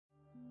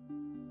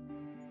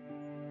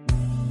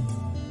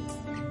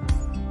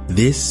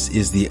This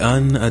is the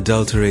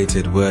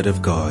unadulterated Word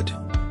of God,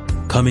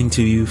 coming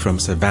to you from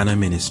Savannah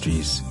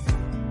Ministries.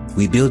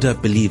 We build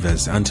up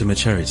believers unto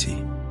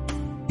maturity.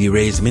 We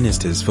raise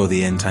ministers for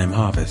the end-time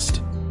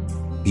harvest.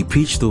 We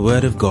preach the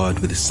Word of God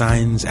with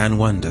signs and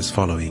wonders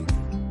following.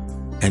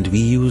 And we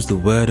use the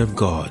Word of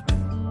God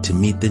to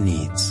meet the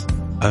needs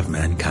of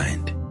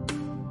mankind.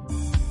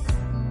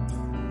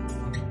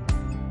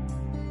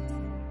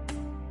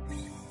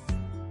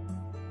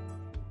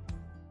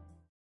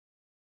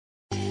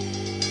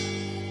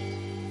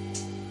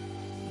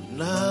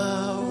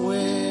 Now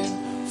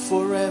and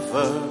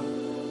forever,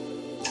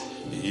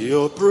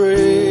 your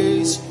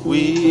praise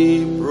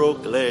we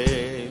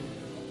proclaim.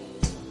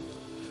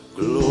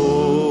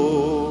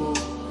 Glory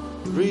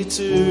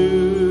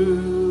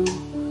to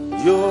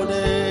your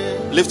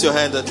name. Lift your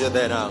hand until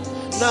there now.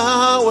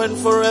 Now and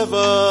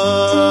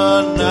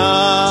forever,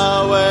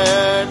 now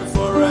and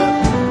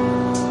forever,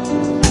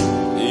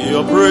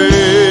 your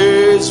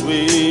praise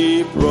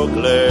we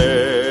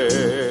proclaim.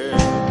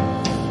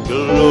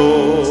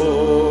 Glory.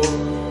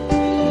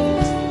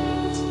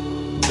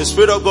 The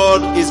Spirit of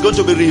God is going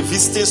to be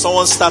revisiting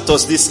someone's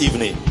status this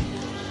evening.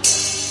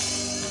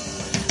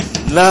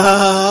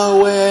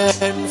 Now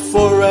and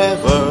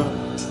forever,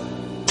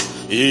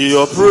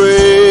 your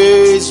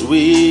praise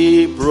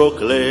we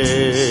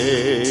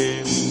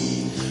proclaim.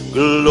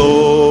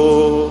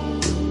 Glory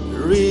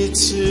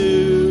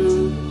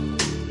to.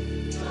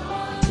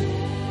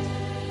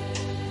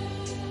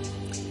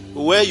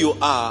 Where you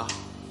are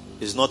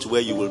is not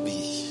where you will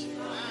be.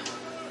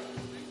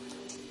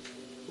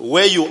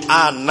 Where you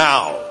are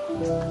now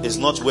is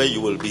not where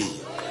you will be.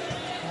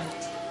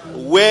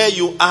 Where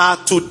you are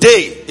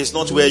today is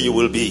not where you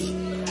will be.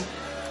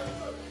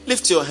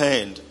 Lift your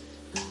hand.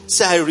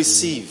 Say, I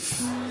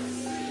receive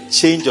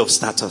change of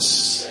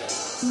status.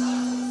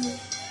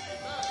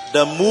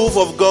 The move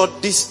of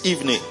God this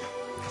evening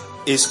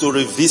is to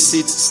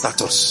revisit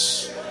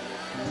status.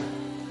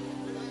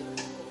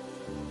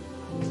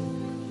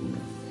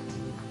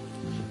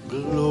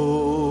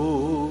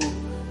 Glory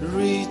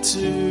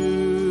to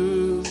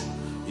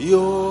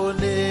your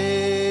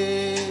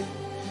name,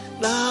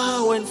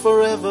 now and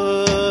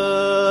forever,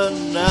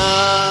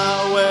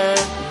 now and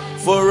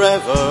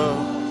forever.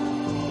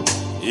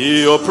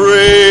 Your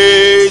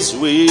praise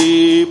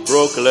we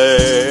proclaim.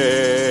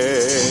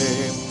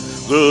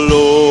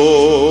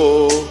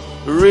 Glory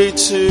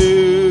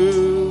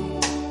to.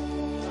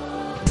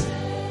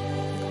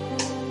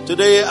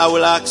 Today I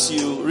will ask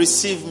you,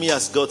 receive me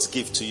as God's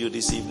gift to you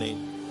this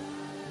evening.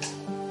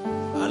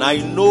 And I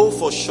know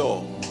for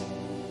sure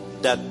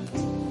that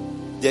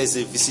there's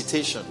a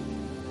visitation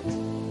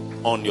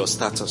on your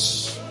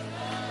status.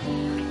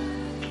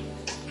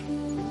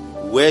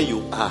 Where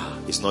you are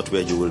is not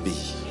where you will be.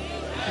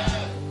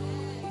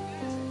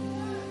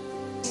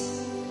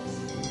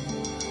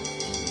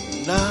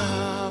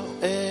 Now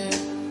and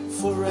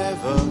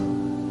forever,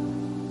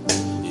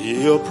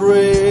 your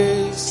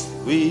praise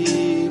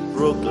we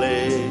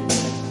proclaim.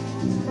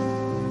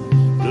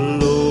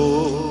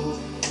 Glory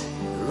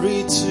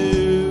to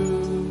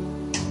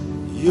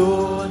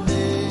your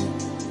name,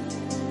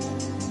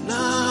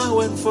 now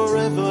and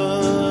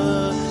forever,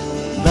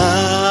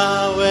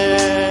 now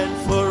and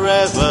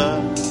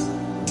forever,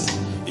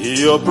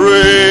 your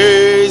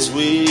praise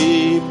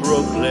we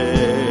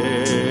proclaim.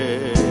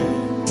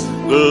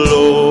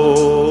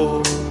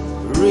 Glory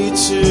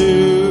to.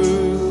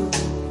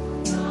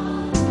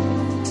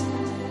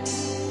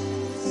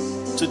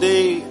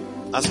 Today,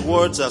 as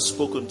words are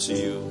spoken to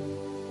you,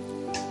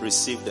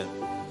 receive them.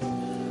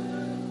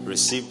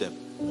 Receive them.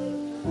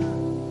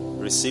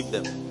 Receive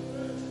them.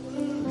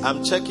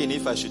 I'm checking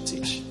if I should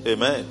teach.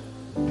 Amen.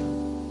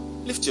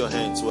 Lift your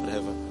hands,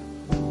 whatever.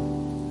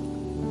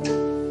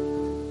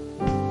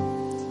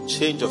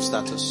 Change of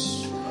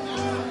status.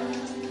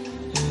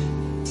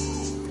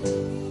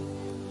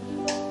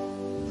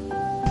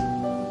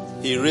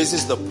 He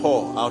raises the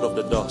poor out of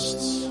the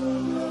dust.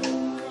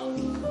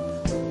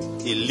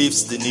 He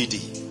lifts the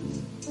needy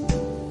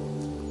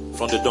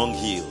from the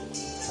dunghill.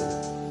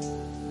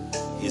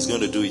 He's going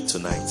to do it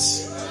tonight.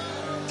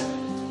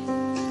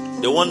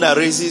 The one that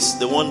raises,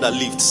 the one that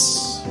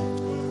lifts.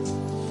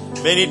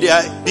 Many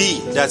there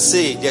be that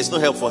say there's no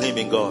help for him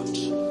in God.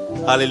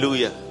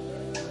 Hallelujah.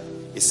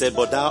 He said,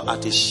 but thou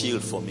art a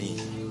shield for me.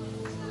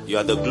 You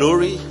are the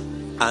glory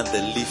and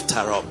the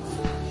lifter up.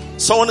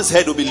 Someone's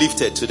head will be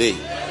lifted today.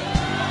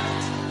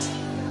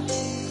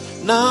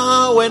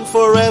 Now and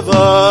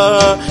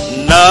forever,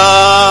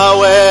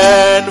 now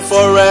and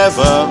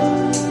forever,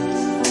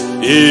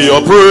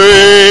 your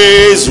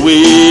praise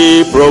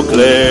we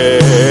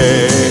proclaim.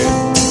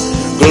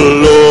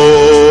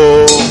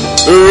 Glory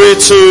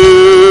to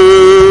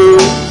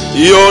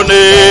your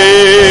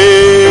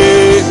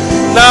name,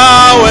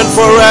 now and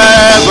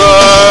forever,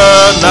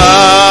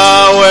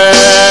 now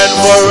and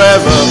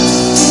forever,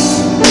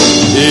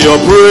 your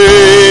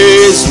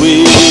praise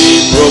we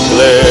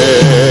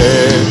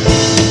proclaim.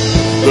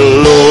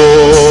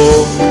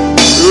 Glory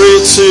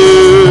to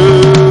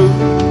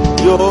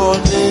your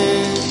name.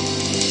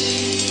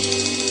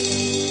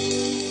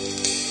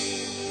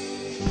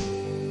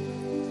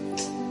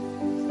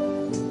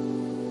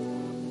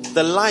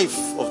 The life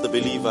of the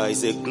believer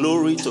is a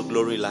glory to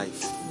glory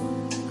life.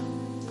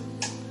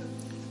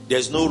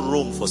 There's no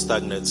room for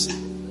stagnancy.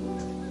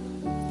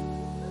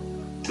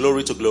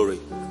 Glory to glory.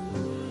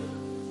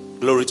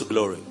 Glory to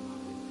glory.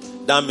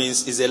 That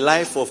means it's a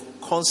life of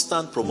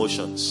constant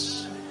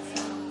promotions.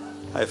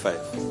 High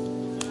five.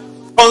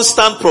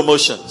 Constant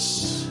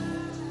promotions.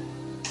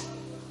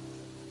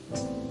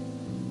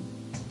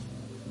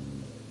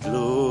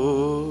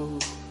 Glory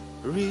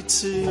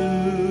to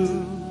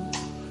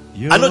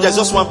you. I know there's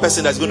just one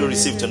person that's going to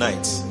receive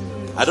tonight.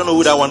 I don't know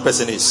who that one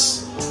person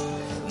is.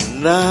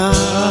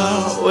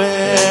 Now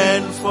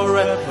and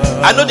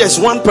forever. I know there's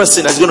one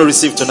person that's going to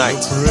receive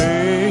tonight.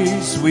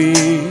 Praise we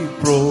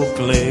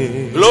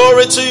proclaim.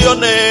 Glory to your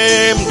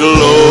name.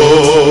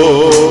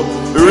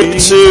 Glory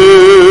to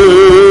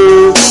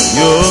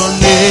your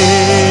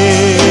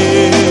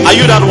name. Are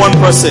you that one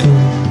person?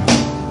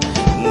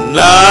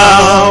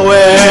 Now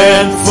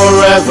and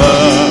forever,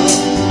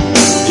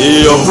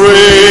 your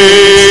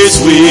praise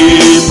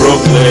we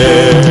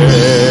proclaim.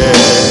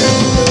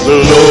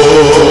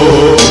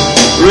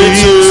 Glory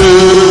to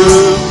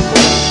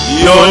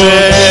your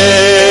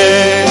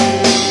name.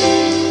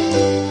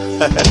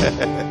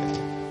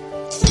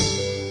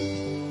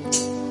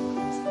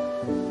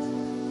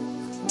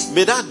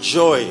 May that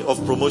joy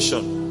of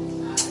promotion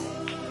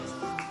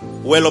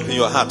well up in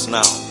your heart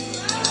now.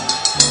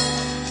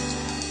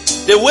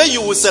 The way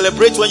you will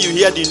celebrate when you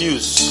hear the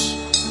news,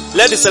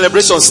 let the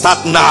celebration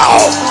start now.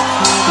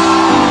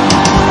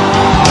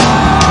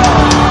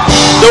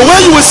 The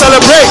way you will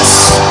celebrate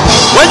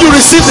when you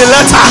receive the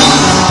letter,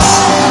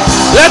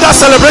 let that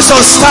celebration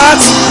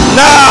start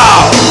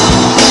now.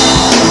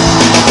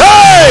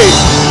 Hey!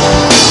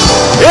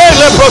 Hey,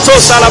 leproto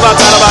salaba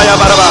taraba ya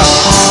baraba.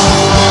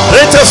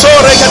 Reteso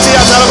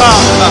reketia taraba.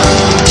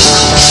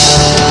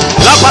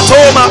 La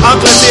patoma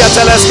ankletia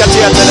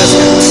teleskatia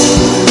teleska.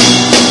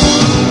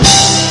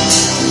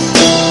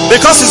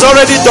 Because it's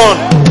already done.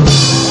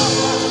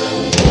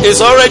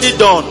 It's already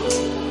done.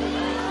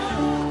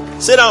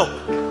 Sit down.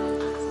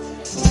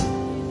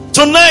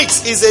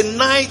 Tonight is a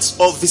night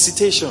of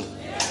visitation.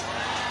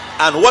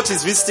 And what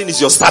is visiting is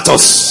your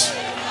status.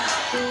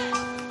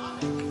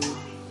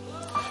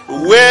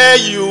 Where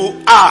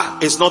you are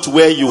is not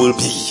where you will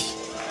be.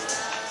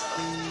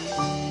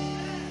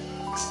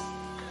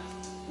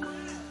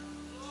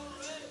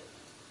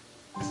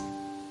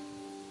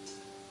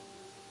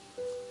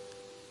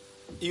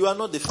 You are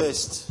not the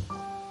first.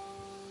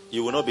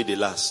 You will not be the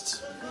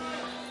last.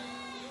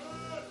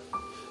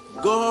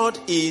 God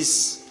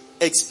is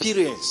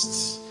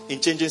experienced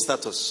in changing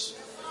status.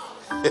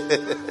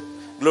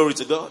 Glory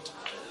to God.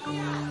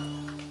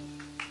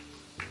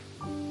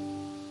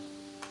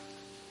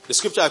 The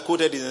scripture I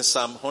quoted is in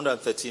Psalm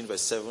 113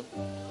 verse 7.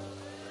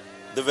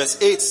 The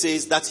verse 8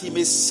 says that he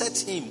may set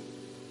him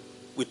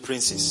with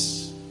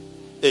princes.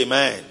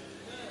 Amen.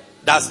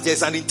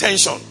 There's an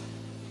intention.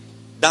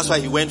 That's why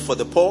he went for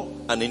the poor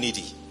and the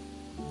needy.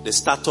 The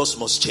status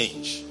must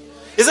change.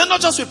 Is it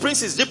not just with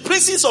princes? The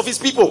princes of his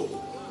people.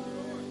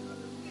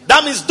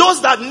 That means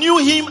those that knew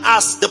him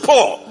as the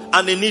poor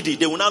and the needy,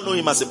 they will now know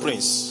him as a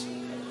prince.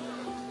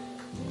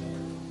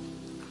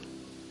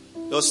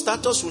 Your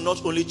status will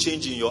not only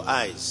change in your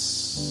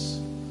eyes,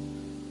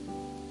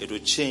 it will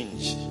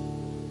change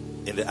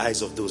in the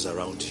eyes of those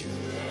around you.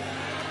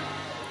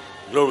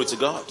 Glory to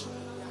God.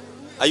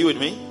 Are you with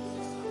me?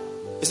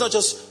 It's not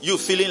just you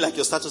feeling like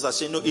your status has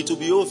changed. No, it will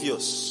be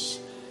obvious.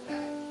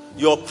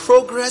 Your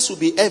progress will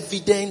be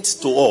evident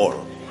to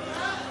all.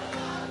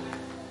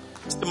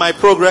 My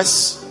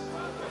progress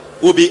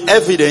will be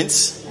evident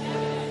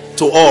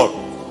to all.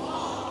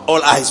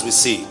 All eyes will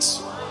see it.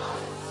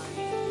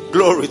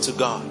 Glory to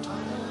God.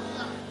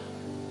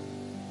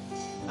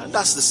 And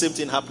that's the same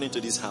thing happening to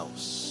this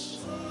house.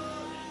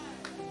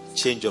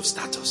 Change of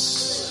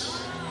status.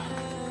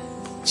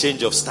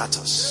 Change of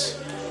status.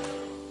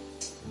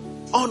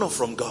 Honor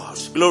from God.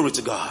 Glory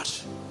to God.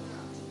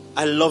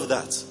 I love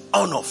that.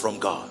 Honor from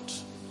God.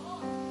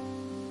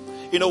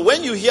 You know,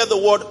 when you hear the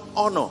word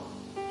honor,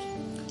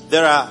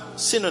 there are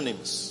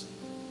synonyms.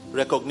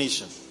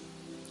 Recognition,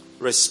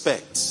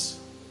 respect,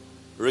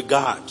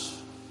 regard.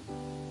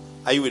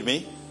 Are you with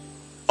me?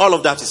 All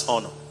of that is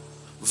honor.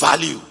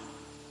 Value.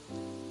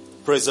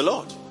 Praise the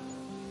Lord.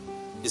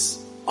 It's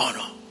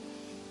honor.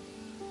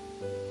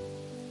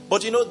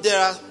 But you know,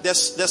 there's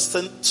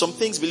some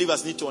things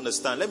believers need to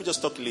understand. Let me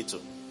just talk a little.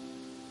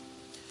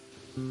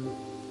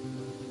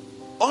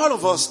 All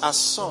of us as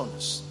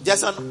sons,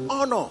 there's an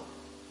honor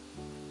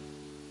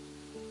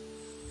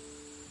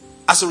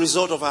as a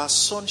result of our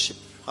sonship.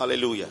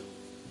 Hallelujah.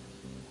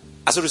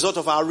 As a result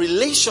of our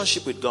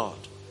relationship with God.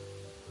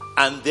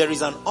 And there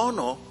is an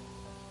honor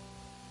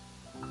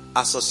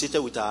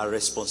associated with our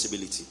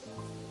responsibility.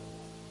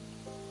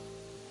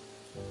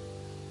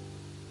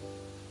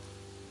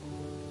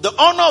 The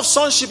honor of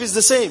sonship is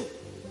the same.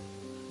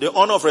 The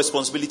honor of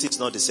responsibility is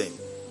not the same.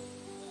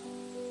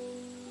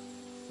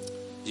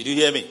 Did you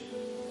hear me?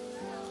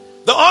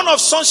 The honor of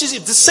sonship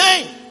is the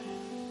same.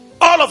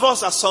 All of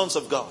us are sons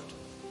of God.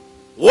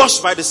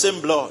 Washed by the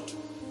same blood.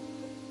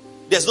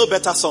 There's no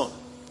better son.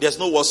 There's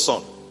no worse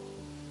son.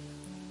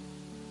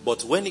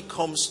 But when it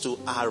comes to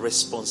our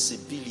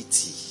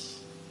responsibility,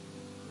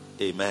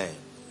 amen,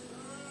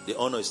 the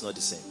honor is not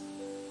the same.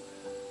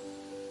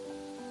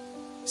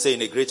 Say,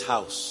 in a great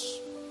house,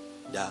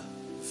 there are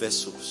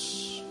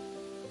vessels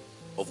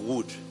of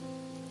wood,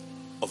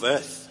 of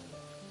earth,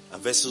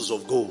 and vessels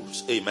of gold.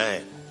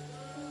 Amen.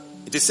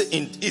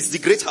 It's the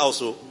great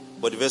house,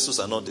 but the vessels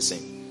are not the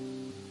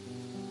same.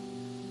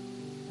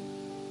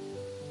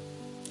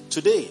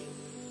 Today,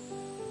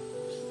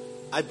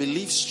 I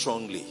believe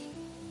strongly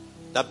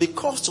that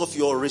because of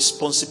your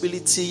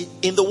responsibility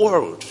in the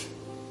world,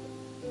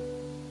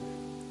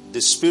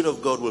 the Spirit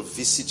of God will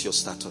visit your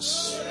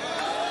status.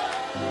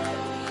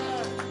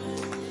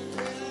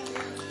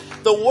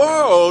 The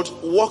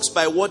world walks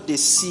by what they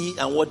see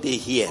and what they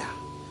hear.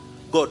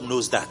 God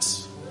knows that.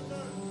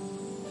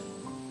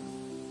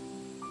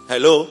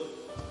 Hello?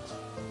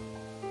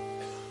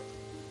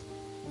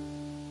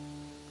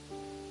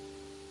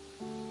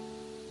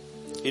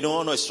 You know,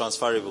 honor is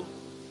transferable.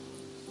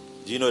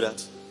 Do you know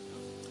that?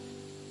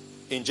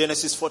 In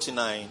Genesis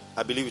 49,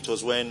 I believe it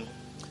was when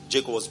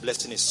Jacob was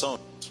blessing his son,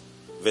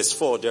 verse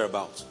 4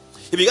 thereabout,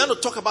 he began to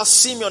talk about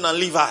Simeon and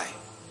Levi.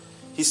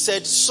 He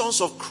said,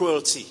 sons of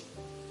cruelty.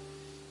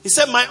 He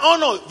said, my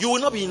honor, you will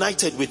not be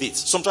united with it.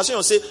 Some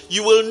translations say,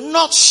 you will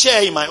not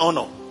share in my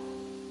honor.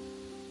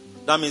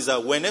 That means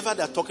that whenever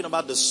they're talking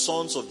about the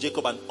sons of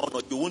Jacob and honor,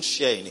 you won't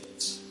share in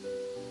it.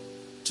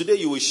 Today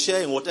you will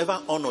share in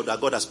whatever honor that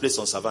God has placed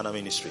on Savannah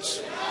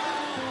Ministries.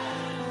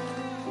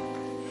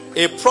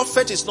 A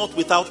prophet is not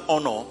without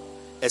honor.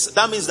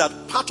 That means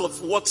that part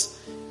of what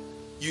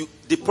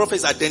the prophet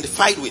is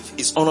identified with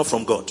is honor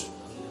from God.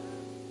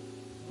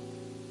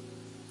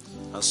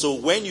 And so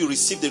when you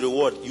receive the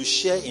reward, you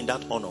share in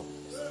that honor.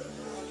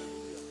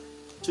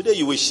 Today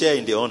you will share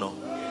in the honor.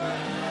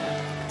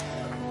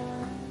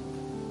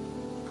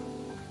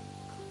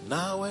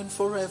 Now and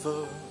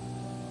forever,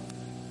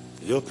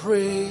 your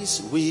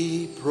praise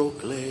we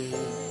proclaim.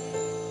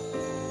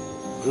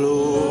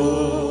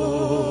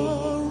 Glory.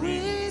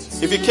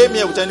 If you came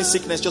here with any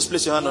sickness, just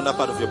place your hand on that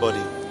part of your body.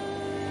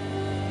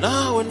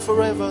 Now and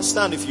forever.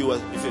 Stand if you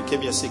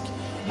came here sick.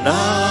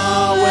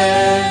 Now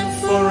and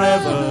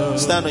forever.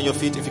 Stand on your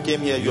feet if you came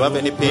here. You have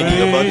any pain in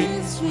your body,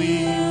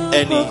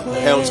 any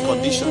health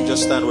condition,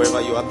 just stand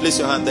wherever you are. Place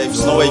your hand there. If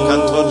it's not where you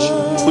can touch,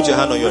 put your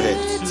hand on your head.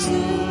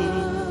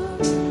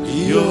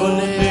 Your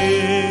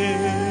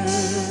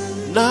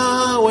name.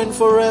 Now and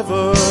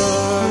forever.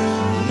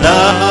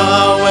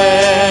 Now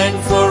and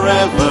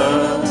forever.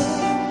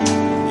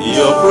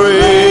 Your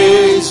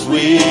praise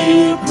we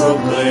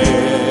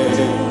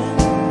proclaim.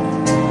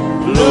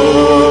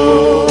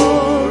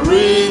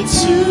 Glory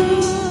to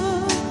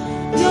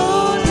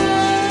your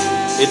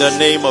name. In the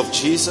name of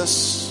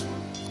Jesus,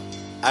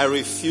 I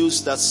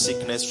refuse that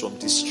sickness from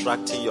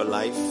distracting your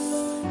life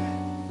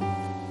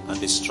and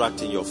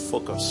distracting your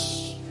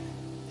focus.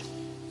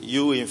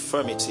 You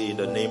infirmity, in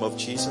the name of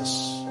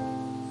Jesus,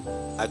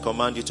 I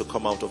command you to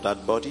come out of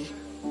that body.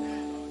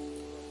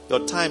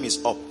 Your time is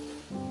up.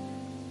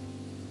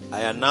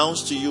 I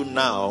announce to you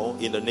now,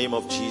 in the name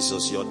of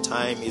Jesus, your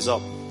time is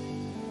up.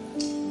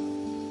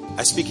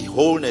 I speak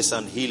wholeness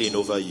and healing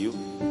over you.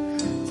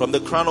 From the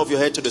crown of your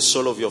head to the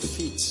sole of your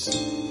feet.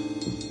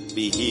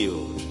 Be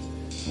healed.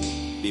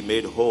 Be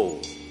made whole.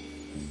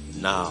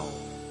 Now.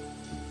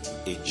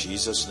 In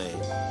Jesus'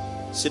 name.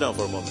 Sit down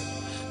for a moment.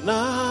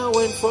 Now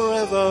and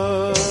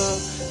forever.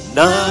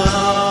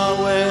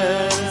 Now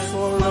and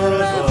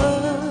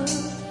forever.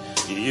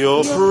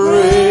 Your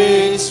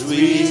praise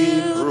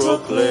we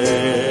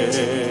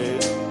proclaim.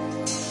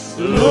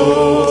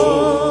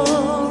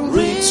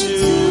 Glory to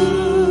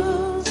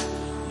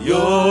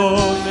your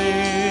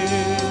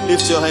name.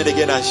 Lift your hand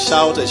again and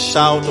shout a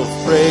shout of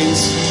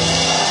praise.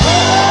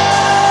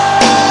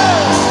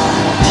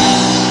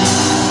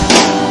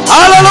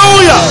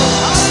 Hallelujah.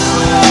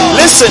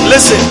 Listen.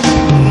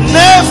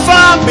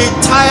 Never be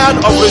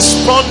tired of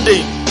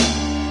responding.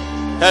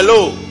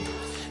 Hello.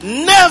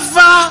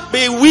 Never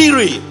be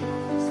weary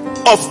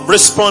of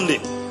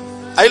responding.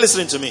 Are you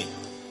listening to me?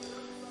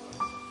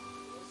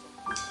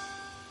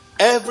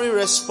 Every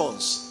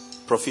response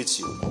profits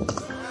you.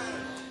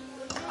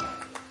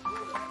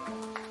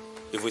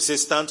 If we say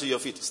stand to your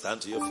feet, stand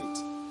to your feet.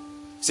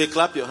 Say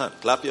clap your hand,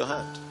 clap your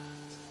hand.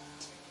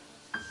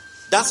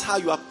 That's how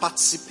you are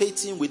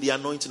participating with the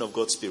anointing of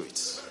God's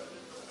Spirit.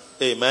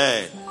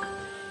 Amen.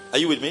 Are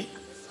you with me?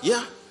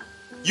 Yeah.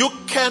 You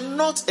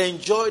cannot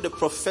enjoy the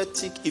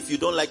prophetic if you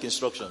don't like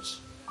instructions.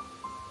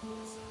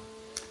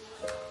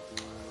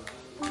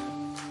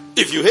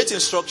 If you hate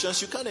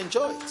instructions, you can't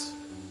enjoy it.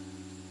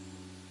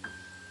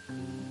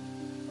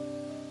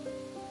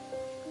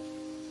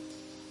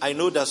 I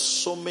know that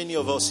so many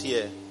of us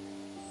here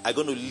are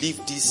going to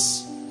leave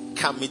this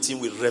camp meeting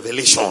with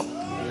revelation.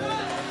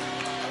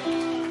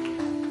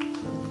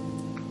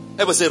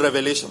 Ever say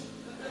revelation?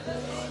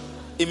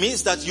 It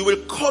means that you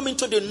will come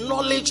into the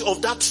knowledge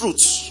of that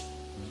truth.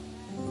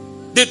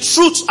 The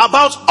truth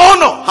about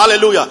honor.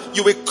 Hallelujah.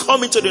 You will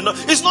come into the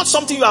knowledge. It's not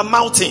something you are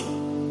mouthing.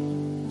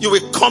 You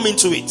will come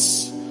into it.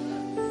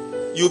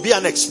 You'll be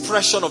an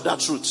expression of that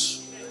truth.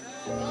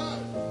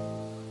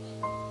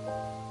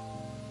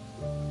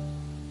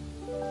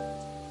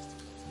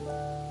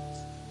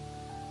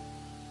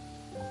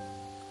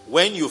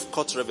 When you've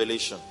caught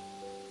revelation,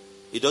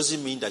 it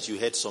doesn't mean that you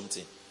heard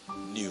something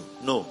new.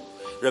 No.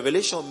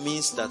 Revelation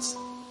means that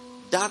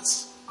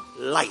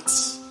light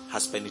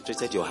has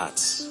penetrated your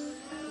heart.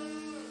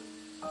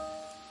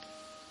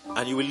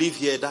 And you will live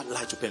here, that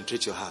light will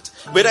penetrate your heart.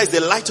 Whether it's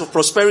the light of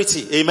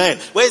prosperity, amen.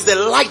 Where is the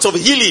light of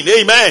healing,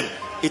 amen.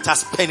 It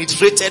has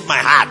penetrated my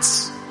heart.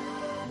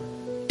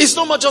 It's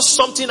not just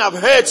something I've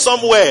heard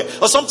somewhere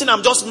or something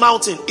I'm just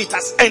mounting. It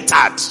has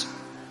entered.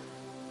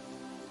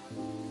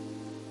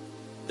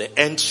 The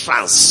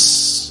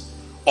entrance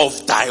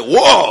of thy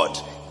word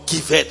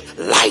giveth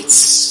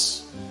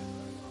light.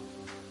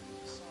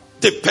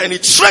 The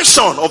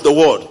penetration of the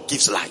word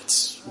gives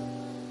light.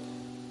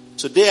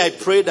 Today I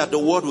pray that the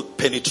word will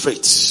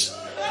penetrate.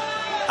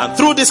 And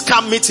through this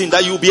camp meeting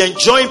that you'll be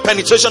enjoying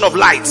penetration of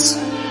light.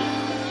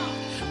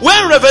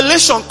 When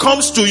revelation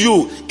comes to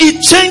you,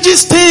 it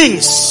changes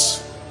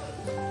things.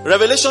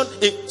 Revelation,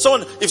 if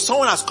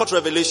someone has caught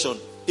revelation,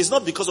 it's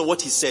not because of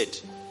what he said.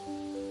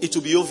 It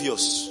will be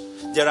obvious.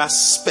 There are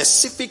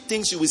specific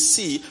things you will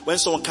see when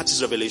someone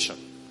catches revelation.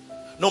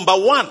 Number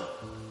one,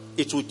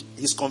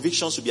 his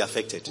convictions will be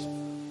affected.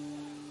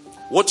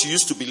 What you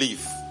used to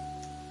believe,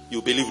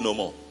 you believe no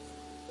more.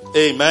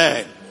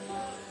 Amen.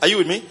 Are you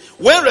with me?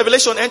 When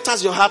revelation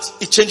enters your heart,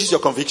 it changes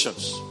your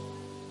convictions.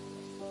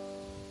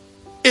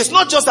 It's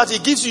not just that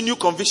it gives you new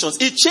convictions.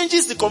 It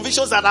changes the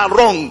convictions that are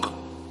wrong,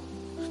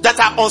 that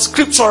are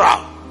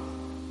unscriptural.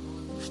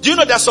 Do you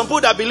know there are some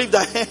people that believe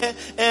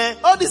that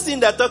all these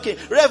things they're talking,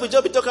 Rev, we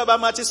just be talking about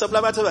Matthew,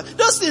 supply,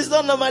 those things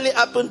don't normally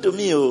happen to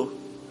me. Oh.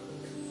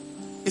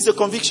 It's a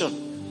conviction.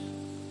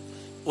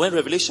 When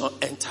revelation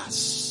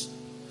enters,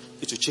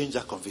 it will change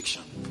that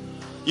conviction.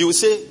 You will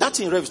say, that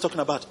thing Rev is talking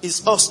about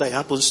is us that it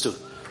happens to.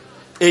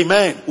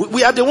 Amen.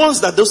 We are the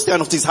ones that those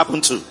kind of things happen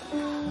to.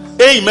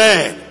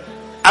 Amen.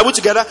 Are we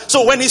together?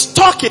 So when he's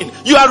talking,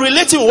 you are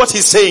relating with what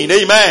he's saying.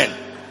 Amen.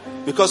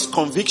 Because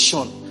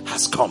conviction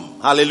has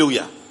come.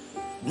 Hallelujah.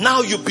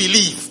 Now you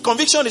believe.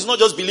 Conviction is not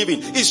just believing.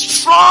 It's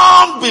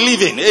strong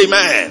believing.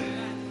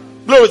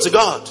 Amen. Glory to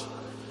God.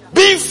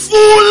 Being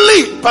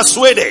fully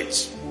persuaded.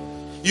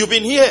 You've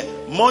been here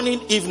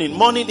morning,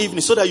 evening,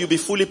 so that you'll be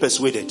fully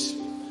persuaded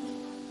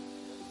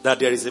that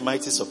there is a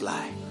mighty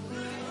supply.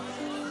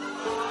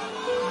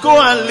 Go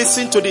and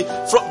listen to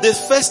from the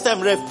first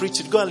time Rev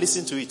preached it, go and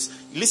listen to it.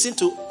 Listen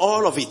to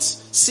all of it.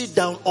 Sit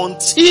down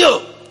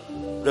until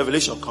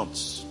revelation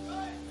comes.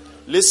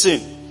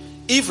 Listen.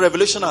 If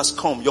revelation has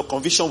come, your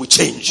conviction will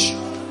change.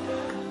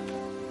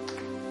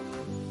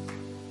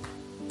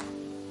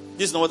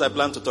 This is not what I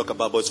plan to talk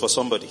about, but it's for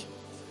somebody.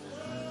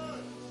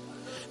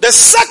 The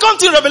second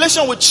thing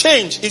revelation will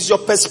change is your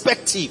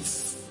perspective.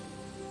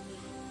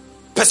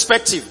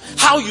 Perspective.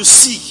 How you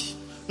see.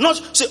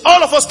 See,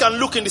 all of us can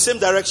look in the same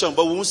direction,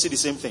 but we won't see the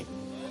same thing.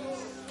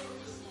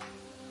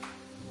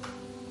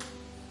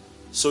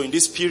 So in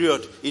this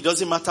period, it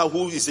doesn't matter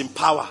who is in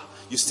power.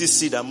 You still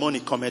see that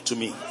money coming to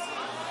me.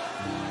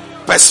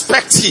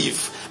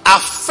 Perspective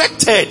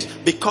affected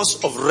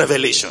because of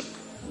revelation.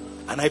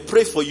 And I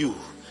pray for you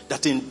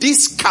that in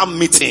this camp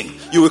meeting,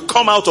 you will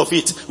come out of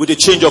it with a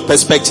change of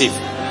perspective.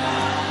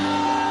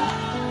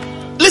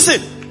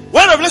 Listen,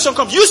 when revelation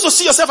comes, you used to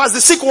see yourself as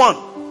the sick one.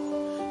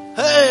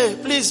 Hey,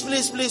 please.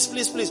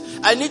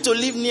 I need to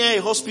live near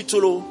a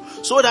hospital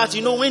so that,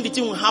 when the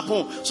thing will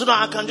happen, so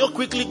that I can just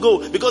quickly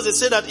go. Because they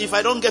say that if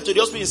I don't get to the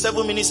hospital in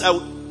 7 minutes,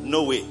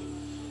 no way.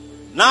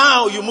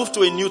 Now you move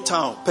to a new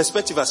town.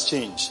 Perspective has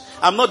changed.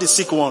 I'm not the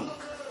sick one.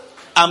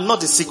 I am not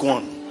the sick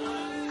one.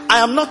 I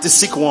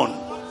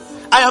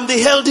am the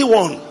healthy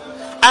one.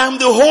 I am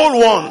the whole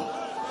one.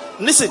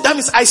 Listen, that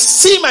means I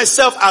see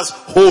myself as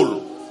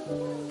whole.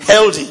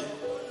 Healthy.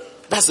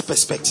 That's the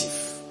perspective.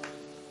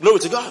 Glory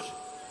to God.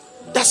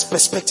 That's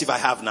perspective I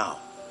have now.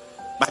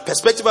 My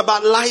perspective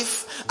about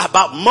life,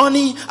 about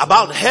money,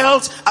 about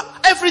health,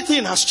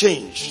 everything has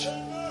changed.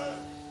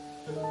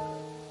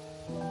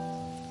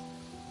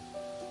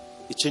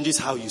 It changes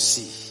how you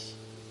see.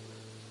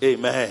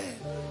 Amen.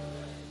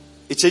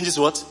 It changes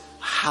what?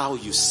 How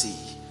you see.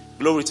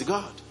 Glory to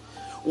God.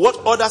 What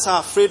others are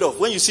afraid of,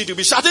 when you see it, you'll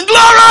be shouting,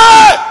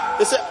 glory!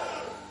 They say,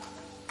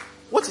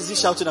 what is he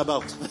shouting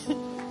about?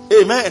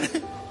 Amen.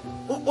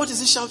 What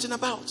is he shouting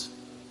about?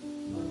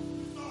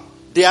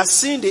 They are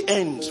seeing the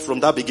end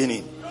from that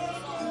beginning.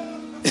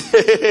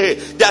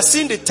 They are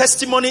seeing the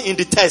testimony in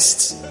the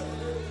test.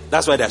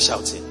 That's why they are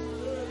shouting.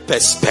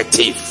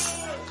 Perspective.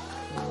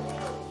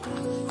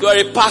 You are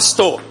a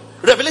pastor.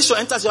 Revelation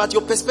enters your heart.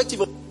 Your perspective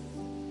will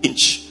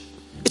change.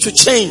 It will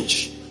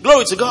change.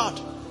 Glory to God.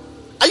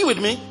 Are you with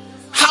me?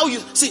 How you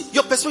see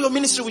your perspective, your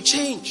ministry will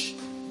change.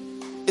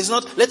 It's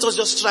not, let us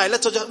just try.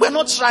 We're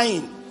not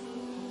trying.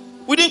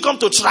 We didn't come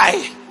to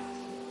try.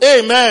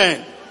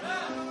 Amen.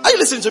 Are you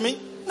listening to me?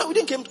 No, we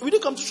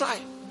didn't come to try.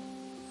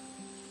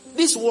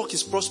 This work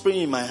is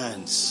prospering in my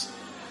hands.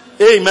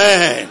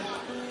 Amen.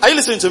 Are you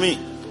listening to me?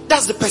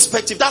 That's the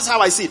perspective. That's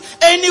how I see it.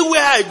 Anywhere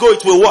I go,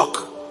 it will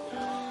work.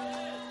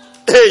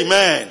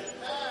 Amen.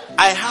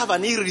 I have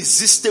an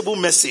irresistible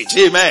message.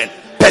 Amen.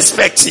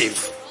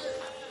 Perspective.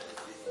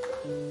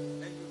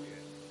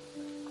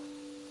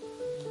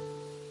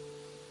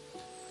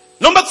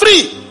 Number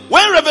 3,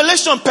 when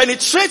revelation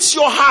penetrates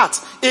your heart,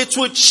 it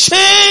will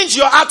change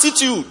your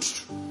attitude.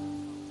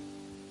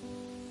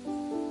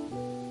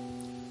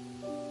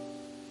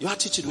 Your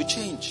attitude will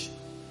change.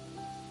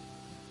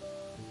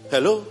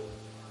 Hello?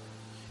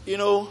 You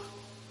know,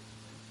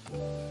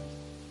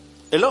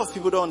 a lot of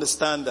people don't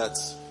understand that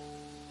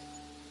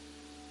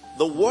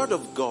the word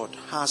of God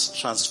has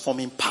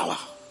transforming power.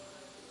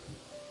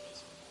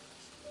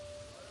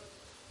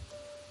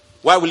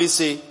 Why will he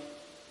say,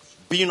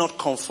 be not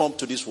conformed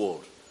to this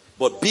world,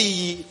 but be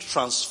ye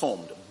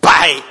transformed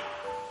by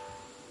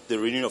the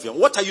renewing of your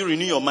mind? What are you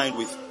renewing your mind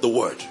with? The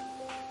word.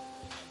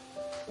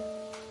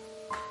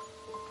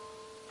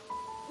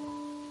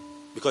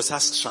 Because it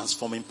has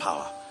transforming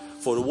power.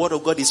 For the word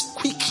of God is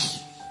quick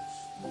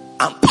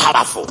and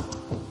powerful,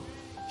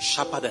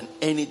 sharper than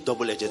any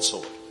double-edged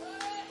sword.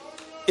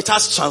 It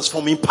has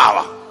transforming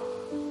power.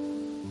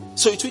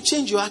 So it will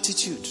change your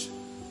attitude.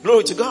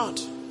 Glory to God.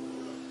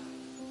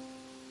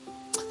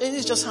 And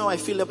it's just how I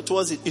feel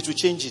towards it. It will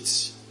change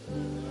it.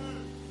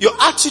 Your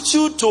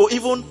attitude to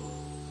even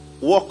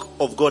walk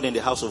of God in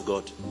the house of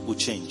God will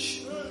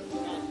change.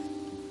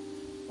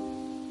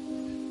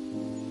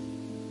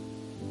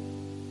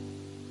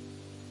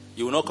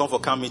 You will not come for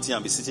camp meeting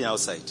and be sitting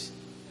outside.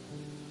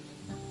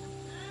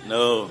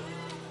 No.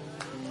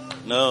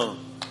 No.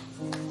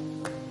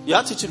 Your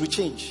attitude will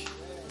change.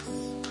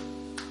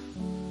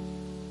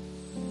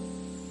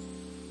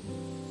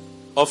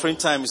 Offering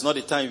time is not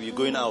the time you're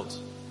going out.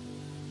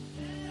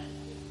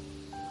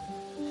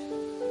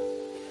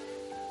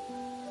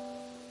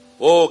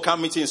 Oh,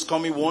 camp meeting is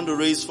coming. We want to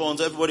raise funds.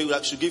 Everybody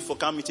should give for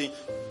camp meeting.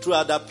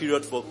 Throughout that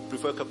period, for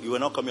preferred camp, you were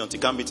not coming until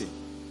camp meeting.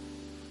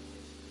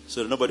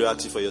 So nobody will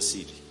ask you for your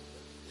seed.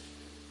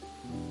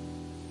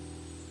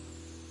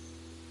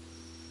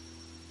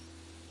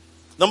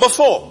 Number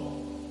 4,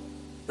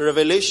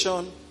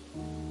 revelation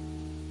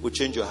will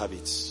change your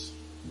habits.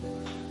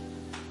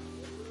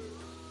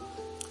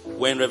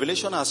 When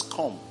revelation has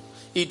come,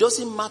 it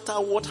doesn't matter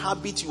what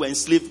habit you were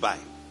enslaved by.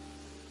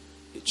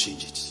 It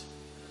changes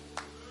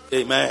it.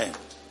 Amen.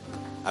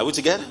 Are we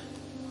together?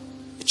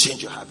 It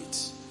changes your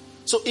habits.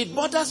 So it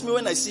bothers me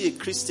when I see a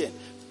Christian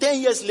 10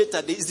 years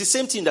later, it's the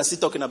same thing that's he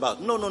talking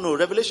about. No.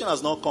 Revelation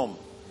has not come.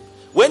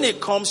 When it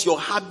comes, your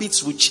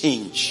habits will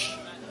change.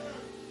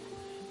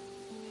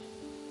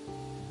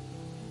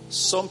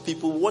 Some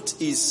people,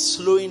 what is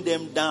slowing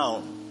them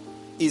down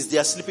is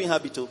their sleeping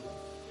habit.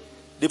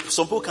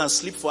 Some people can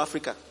sleep for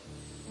Africa.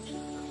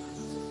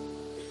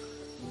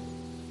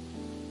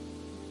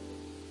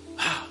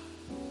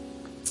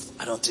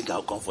 I don't think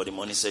I'll come for the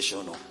morning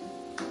session. No.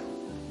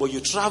 But you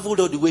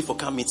traveled all the way for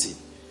camp meeting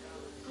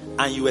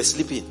and you were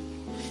sleeping.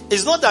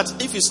 It's not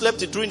that if you slept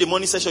during the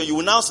morning session, you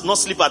will now not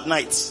sleep at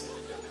night.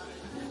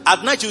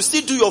 At night, you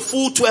still do your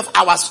full 12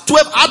 hours.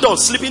 12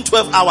 adults sleeping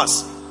 12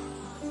 hours.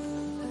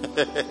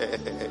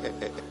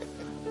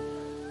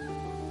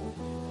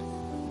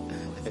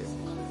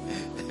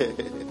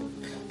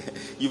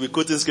 You will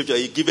quote in scripture,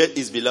 he giveth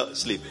his beloved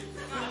sleep.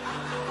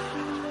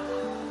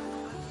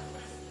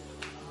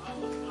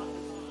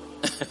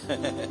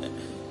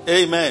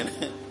 Amen.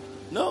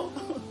 No.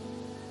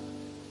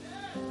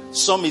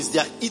 Some is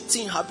their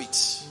eating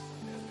habits.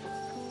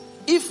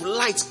 If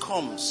light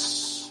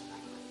comes,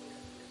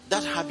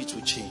 that habit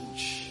will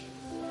change.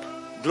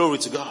 Glory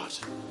to God.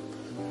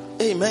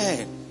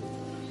 Amen.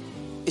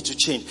 It will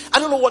change. I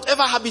don't know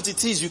whatever habit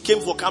it is you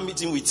came for camp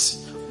meeting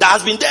with, that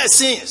has been there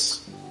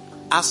since.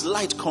 As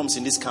light comes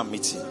in this camp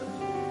meeting,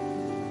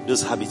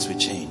 those habits will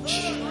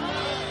change.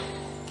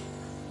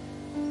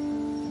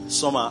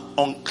 Some are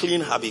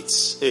unclean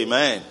habits.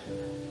 Amen.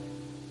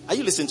 Are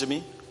you listening to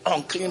me?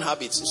 Unclean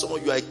habits. Some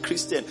of you are a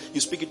Christian.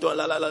 You speak it all,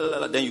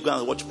 then you go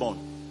and watch porn.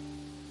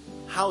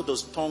 How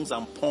does tongues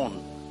and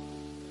porn,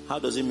 how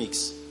does it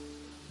mix?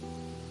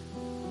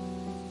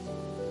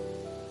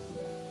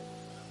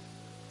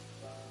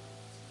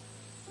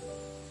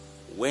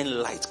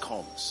 When light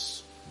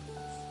comes,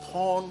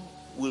 porn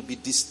will be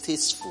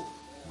distasteful.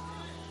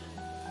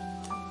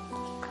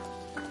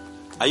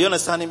 Are you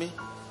understanding me?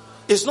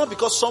 It's not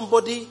because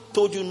somebody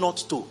told you not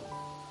to.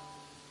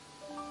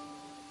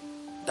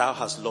 Thou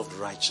hast loved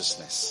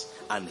righteousness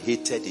and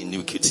hated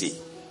iniquity.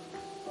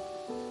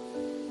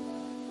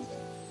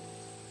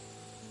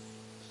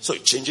 So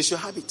it changes your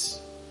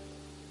habits.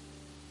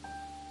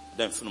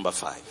 Then number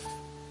 5.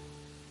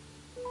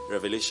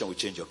 Revelation will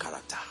change your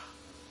character.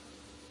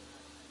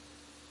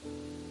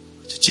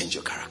 To change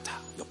your character,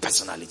 your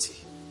personality.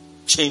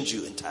 Change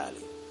you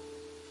entirely.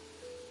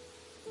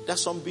 There are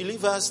some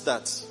believers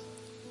that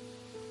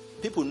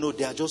people know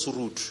they are just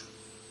rude.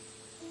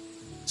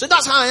 So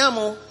that's how I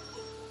am.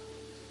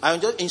 I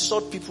just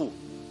insult people.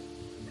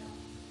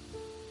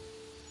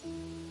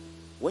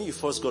 When you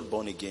first got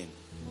born again,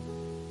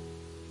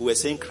 we were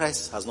saying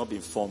Christ has not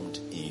been formed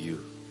in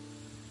you.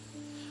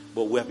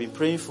 But we have been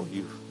praying for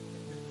you.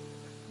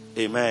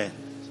 Amen.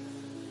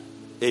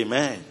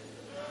 Amen.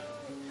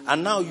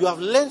 And now you have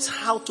learned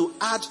how to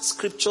add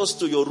scriptures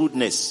to your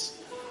rudeness.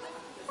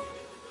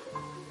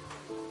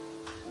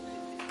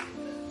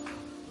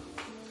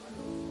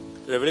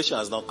 Revelation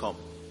has not come.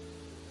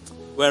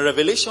 When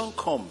revelation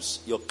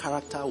comes, your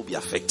character will be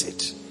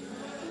affected.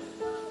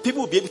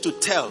 People will be able to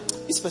tell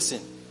this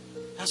person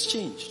has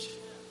changed.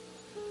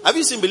 Have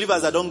you seen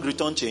believers that don't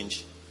return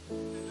change?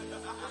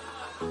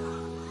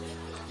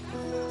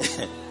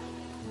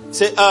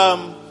 Say,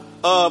 go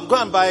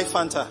and buy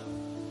Fanta.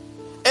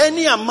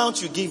 Any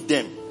amount you give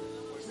them,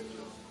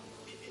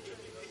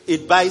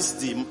 it buys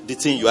the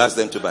thing you ask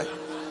them to buy.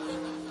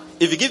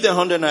 If you give them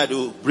 100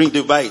 naira,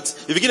 they'll buy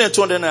it. If you give them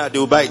 200 naira,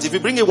 they'll buy it. If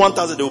you bring it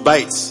 1,000, they'll buy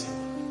it.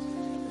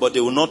 But they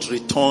will not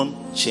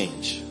return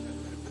change.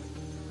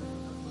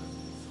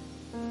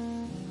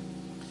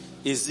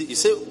 You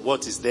say,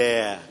 what is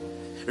there?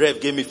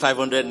 Rev gave me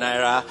 500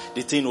 naira.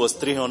 The thing was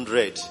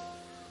 300.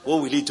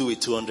 What will he do with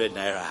 200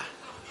 naira?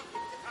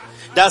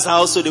 That's how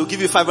also they will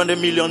give you 500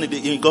 million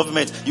in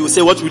government. You will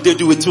say, what will they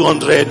do with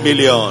 200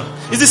 million?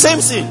 It's the same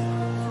thing.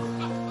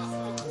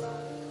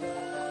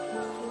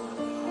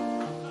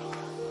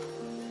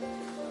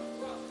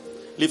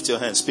 Lift your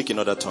hands, speak in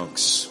other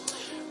tongues.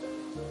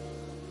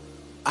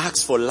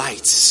 Ask for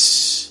light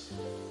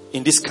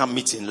in this camp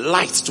meeting.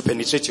 Light to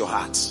penetrate your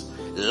heart.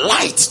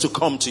 Light to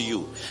come to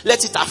you.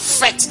 Let it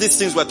affect these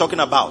things we're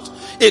talking about.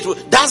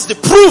 That's the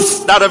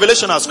proof that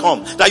revelation has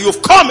come. That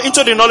you've come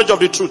into the knowledge of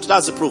the truth.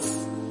 That's the proof.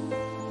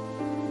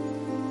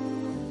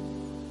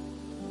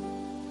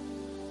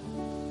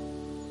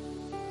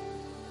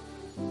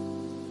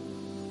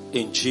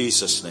 In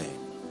Jesus' name.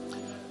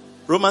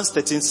 Romans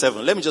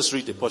 13:7. Let me just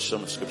read the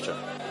portion of scripture.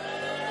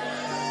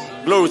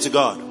 Glory to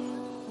God.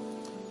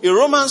 In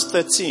Romans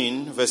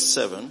 13 verse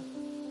 7,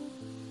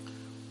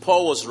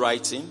 Paul was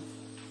writing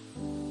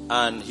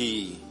and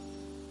he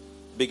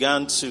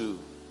began to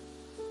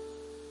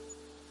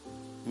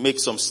make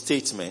some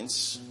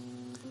statements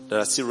that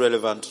are still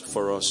relevant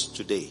for us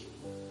today.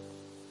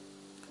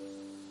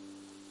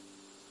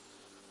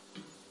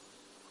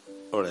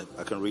 All right,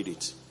 I can read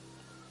it.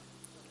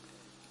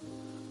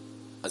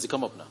 Has it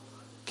come up now?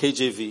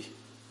 KJV,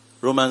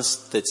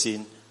 Romans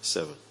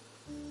 13:7.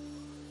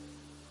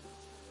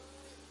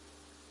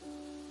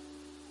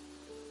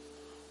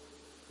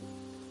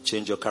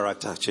 Change your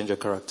character. Change your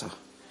character.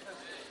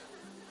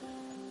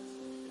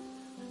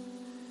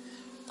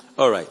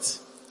 All right.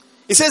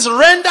 It says,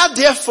 render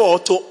therefore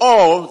to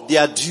all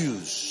their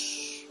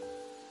dues.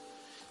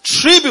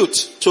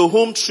 Tribute to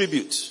whom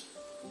tribute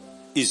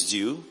is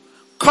due.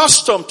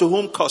 Custom to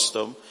whom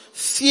custom.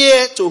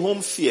 Fear to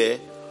whom fear.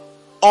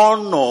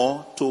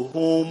 Honor to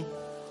whom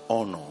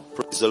honor.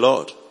 Praise the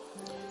Lord.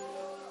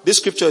 This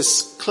scripture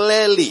is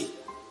clearly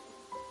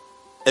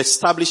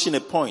establishing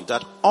a point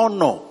that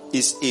honor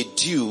is a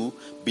due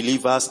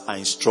believers are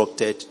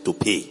instructed to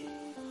pay.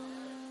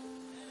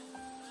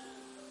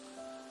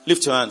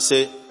 Lift your hand,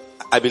 say,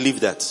 I believe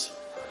that.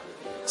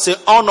 Say,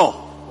 honor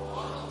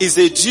is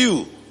a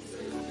due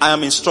I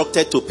am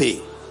instructed to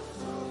pay.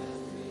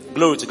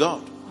 Glory to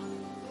God.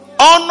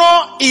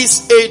 Honor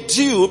is a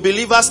due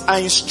believers are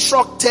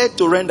instructed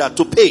to render,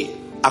 to pay,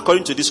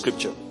 according to this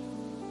scripture.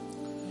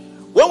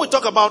 When we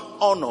talk about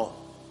honor,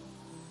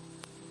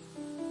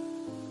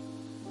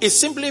 it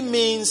simply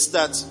means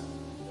that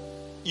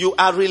you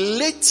are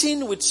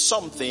relating with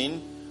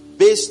something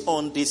based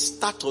on the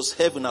status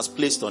heaven has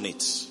placed on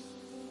it.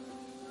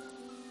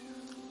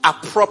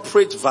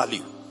 Appropriate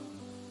value.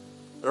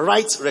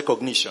 Right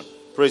recognition.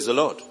 Praise the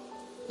Lord.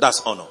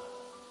 That's honor.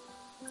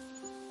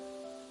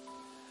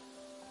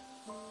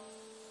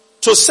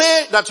 To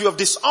say that you have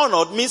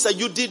dishonored means that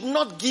you did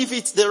not give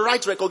it the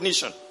right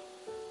recognition.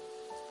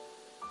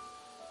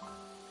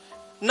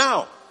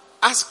 Now,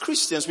 as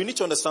Christians, we need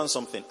to understand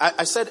something.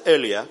 I said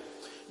earlier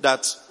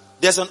that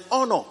there's an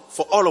honor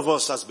for all of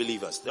us as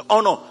believers. The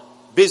honor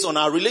based on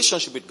our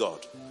relationship with God.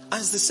 And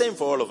it's the same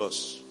for all of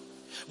us.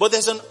 But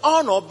there's an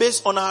honor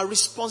based on our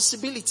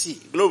responsibility.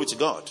 Glory to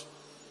God.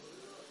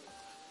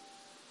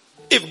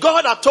 If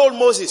God had told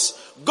Moses,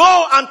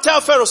 go and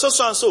tell Pharaoh so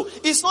and so.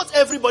 It's not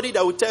everybody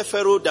that will tell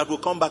Pharaoh that will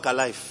come back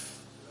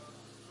alive.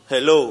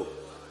 Hello.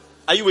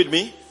 Are you with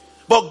me?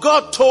 But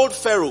God told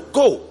Pharaoh,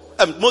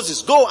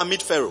 Moses, go and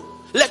meet Pharaoh.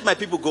 Let my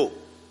people go.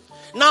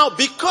 Now,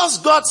 because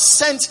God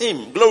sent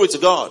him, glory to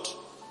God.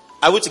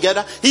 Are we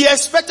together? He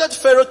expected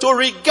Pharaoh to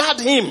regard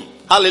him.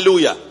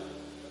 Hallelujah.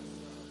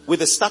 With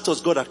the status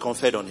God had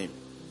conferred on him.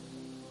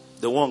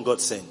 The one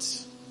God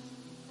sent.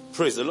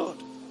 Praise the Lord.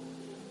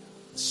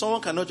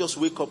 Someone cannot just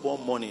wake up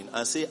one morning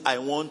and say, I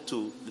want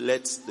to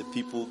let the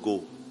people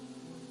go.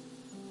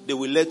 They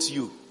will let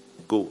you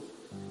go.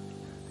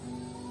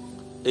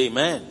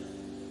 Amen.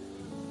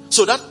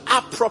 So that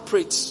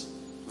appropriate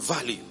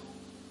value,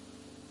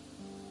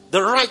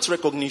 the right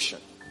recognition,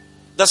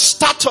 the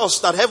status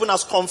that heaven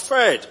has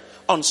conferred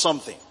on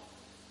something.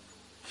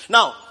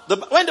 Now,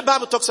 when the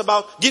Bible talks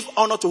about give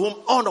honor to whom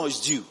honor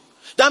is due,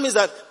 that means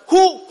that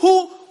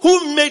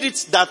who made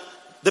it that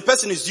the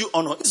person is due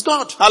honor? It's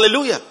God.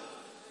 Hallelujah.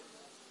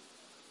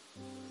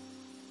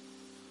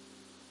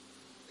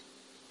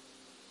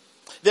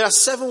 There are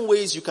 7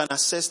 ways you can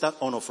access that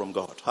honor from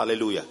God.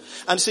 Hallelujah.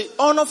 And see,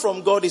 honor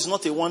from God is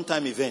not a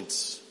one-time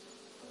event.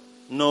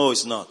 No,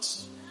 it's not.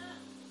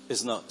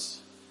 It's not.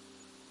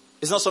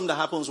 It's not something that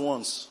happens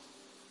once.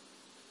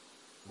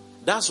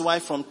 That's why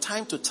from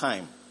time to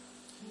time,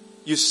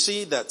 you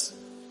see that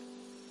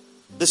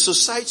the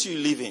society you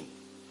live in,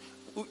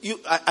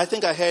 I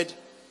think I heard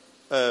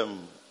the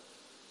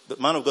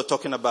man of God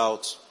talking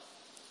about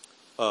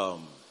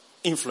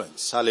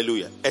influence.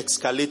 Hallelujah.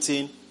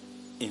 Escalating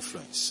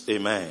influence.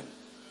 Amen.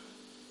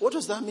 What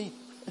does that mean?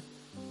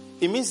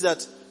 It means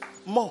that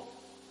more.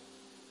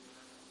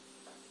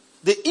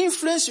 The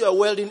influence you are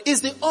wielding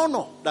is the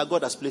honor that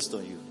God has placed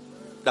on you,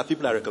 that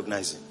people are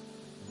recognizing.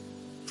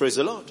 Praise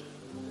the Lord.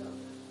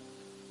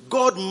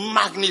 God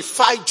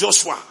magnified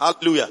Joshua,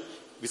 hallelujah,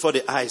 before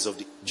the eyes of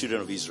the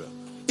children of Israel.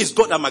 It's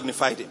God that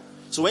magnified him.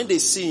 So when they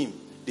see him,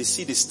 they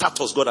see the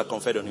status God had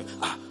conferred on him.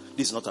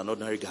 This is not an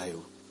ordinary guy.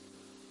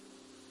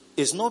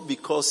 It's not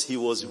because he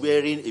was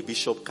wearing a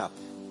bishop cap.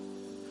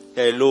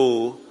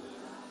 Hello?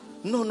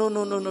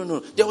 No.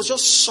 There was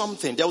just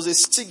something. There was a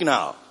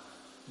signal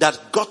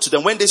that got to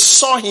them. When they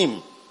saw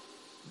him,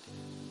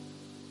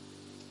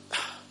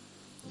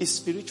 it's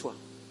spiritual.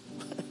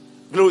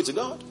 Glory to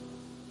God.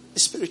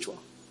 It's spiritual.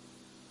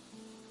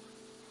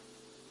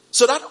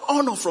 So that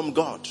honor from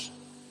God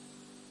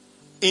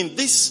in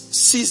this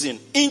season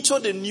into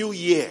the new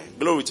year,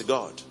 glory to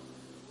God,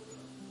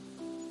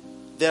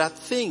 there are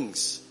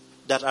things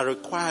that are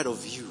required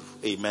of you.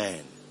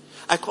 Amen.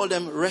 I call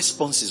them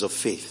responses of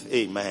faith.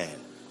 Amen.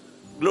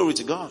 Glory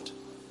to God.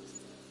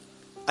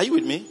 Are you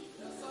with me?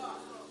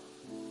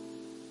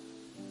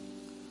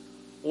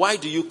 Why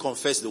do you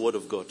confess the word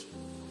of God?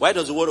 Why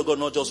does the word of God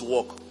not just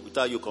walk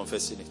without you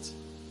confessing it?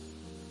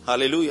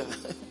 Hallelujah.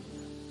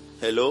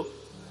 Hello?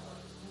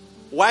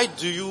 Why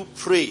do you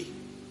pray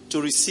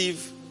to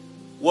receive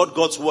what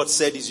God's word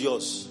said is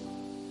yours?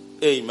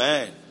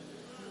 Amen.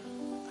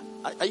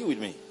 Are you with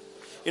me?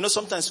 You know,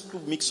 sometimes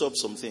people mix up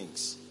some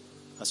things.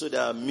 And so they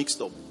are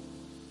mixed up.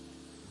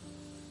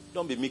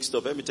 Don't be mixed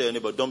up. Let me tell your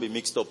neighbor, don't be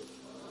mixed up.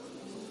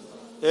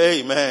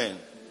 Amen.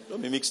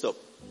 Don't be mixed up.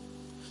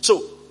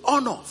 So,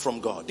 honor from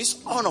God.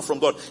 This honor from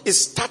God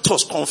is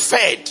status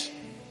conferred.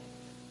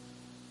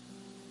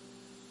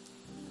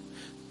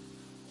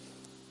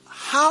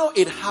 How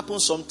it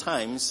happens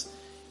sometimes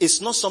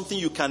is not something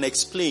you can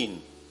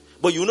explain.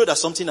 But you know that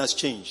something has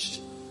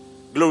changed.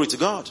 Glory to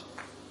God.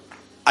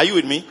 Are you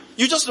with me?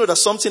 You just know that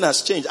something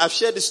has changed. I've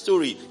shared this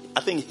story,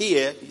 I think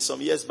here,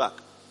 some years back,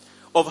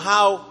 of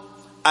how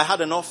I had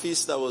an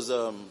office that was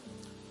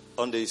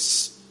on the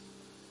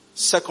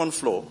second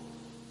floor.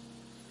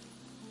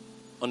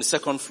 On the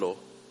second floor.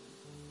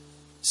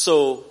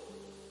 So,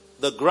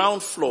 the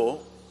ground floor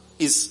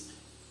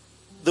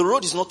the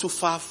road is not too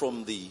far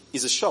from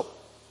is a shop.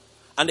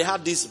 And they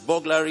had this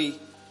burglary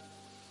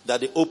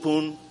that they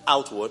open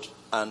outward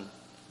and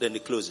then they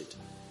close it.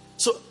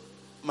 So,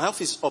 my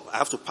office is up. I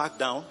have to park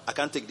down. I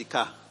can't take the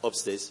car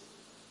upstairs.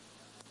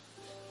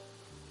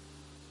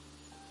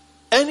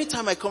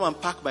 Anytime I come and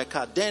park my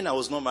car, then I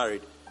was not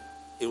married.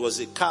 There was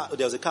a car I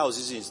was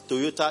using. It's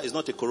Toyota. It's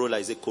not a Corolla.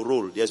 It's a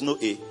Corolla. There's no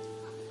A.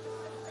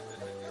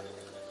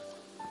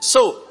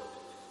 So,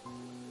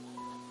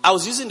 I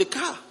was using the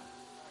car.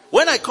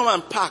 When I come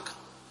and park,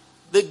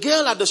 the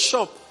girl at the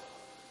shop,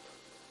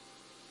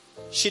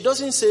 she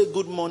doesn't say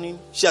good morning.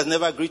 She has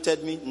never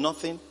greeted me,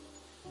 nothing.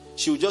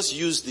 She will just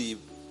use the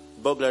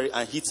burglary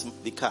and hit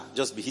the car.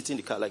 Just be hitting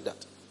the car like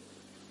that.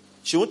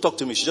 She won't talk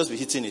to me. She'll just be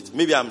hitting it.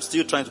 Maybe I'm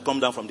still trying to come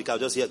down from the car.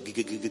 Just hear.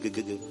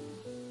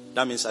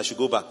 That means I should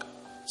go back.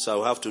 So I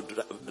will have to.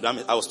 That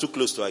means I was too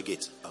close to her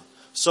gate.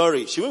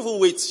 Sorry. She won't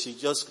even wait. She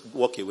just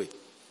walk away.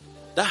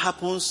 That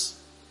happens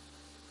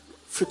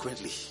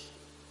frequently.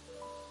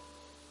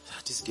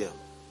 This girl.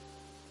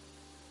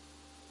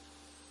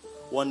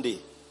 One day,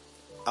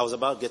 I was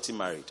about getting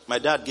married. My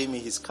dad gave me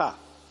his car.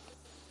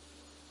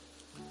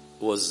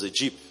 It was a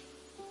Jeep.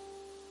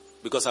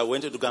 Because I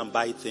wanted to go and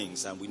buy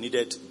things and we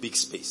needed big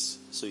space.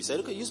 So he said,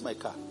 okay, use my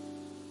car.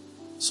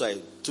 So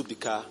I took the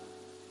car,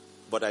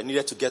 but I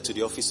needed to get to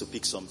the office to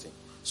pick something.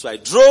 So I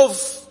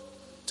drove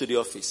to the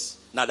office.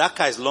 Now that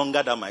car is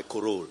longer than my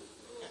Corolla.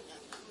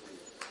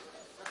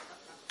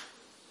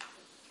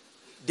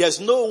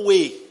 There's no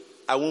way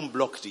I won't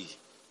block the.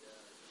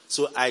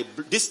 So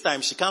this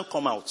time she can't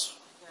come out.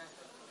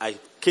 I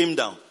came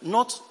down,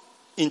 not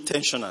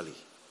intentionally.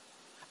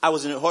 I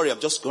was in a hurry. I'm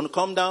just going to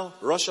come down,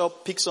 rush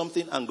up, pick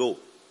something and go.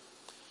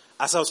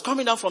 As I was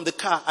coming down from the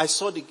car, I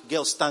saw the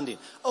girl standing.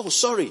 Oh,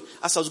 sorry.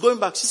 As I was going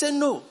back, she said,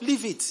 no,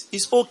 leave it.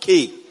 It's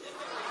okay.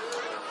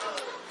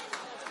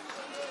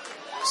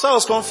 So I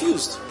was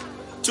confused.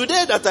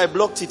 Today that I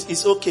blocked it,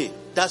 it's okay.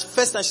 That's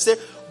first time she said,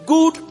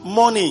 good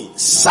morning,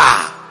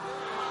 sir.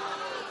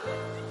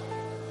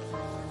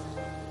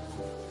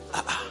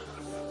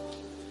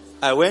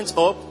 I went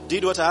up,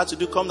 did what I had to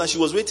do, come down. She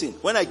was waiting.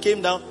 When I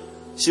came down,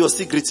 she was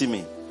still greeting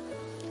me.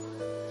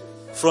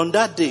 From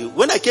that day,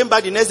 when I came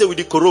back the next day with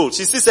the Corolla,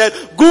 she still said,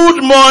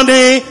 good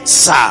morning,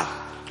 sir.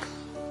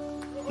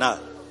 Now,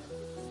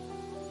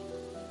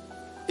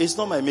 it's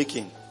not my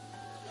making.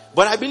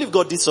 But I believe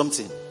God did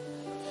something.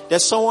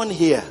 There's someone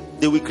here,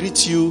 they will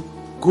greet you,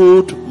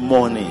 good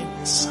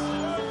mornings.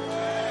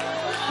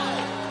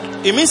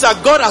 It means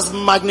that God has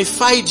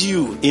magnified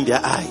you in their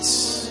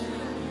eyes.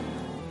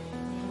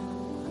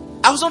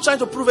 I was not trying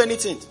to prove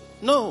anything.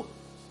 No.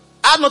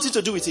 I had nothing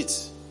to do with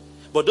it.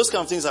 But those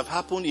kind of things have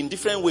happened in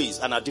different ways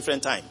and at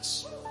different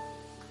times.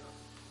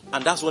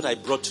 And that's what I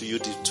brought to you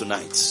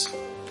tonight.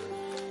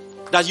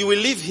 That you will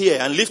live here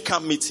and leave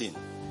camp meeting,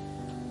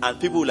 and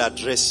people will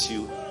address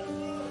you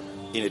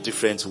in a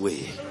different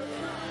way.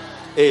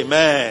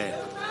 Amen.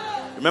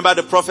 Remember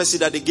the prophecy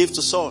that they gave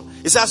to Saul?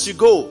 It says, as you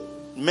go,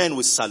 men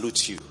will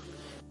salute you.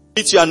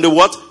 Meet you and they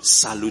what?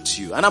 Salute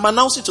you. And I'm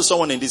announcing to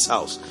someone in this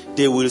house,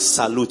 they will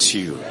salute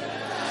you.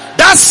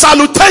 That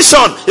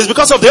salutation is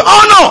because of the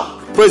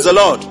honor, praise the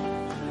Lord,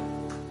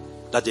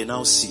 that they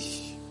now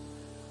see.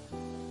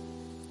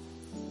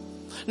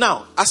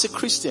 Now, as a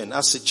Christian,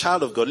 as a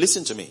child of God,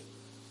 listen to me.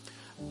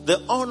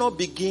 The honor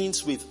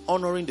begins with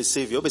honoring the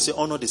Savior. Everybody say,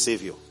 honor the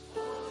Savior.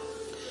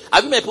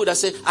 Have you met people that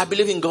say, I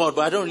believe in God,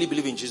 but I don't really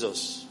believe in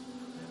Jesus?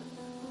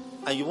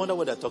 And you wonder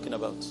what they're talking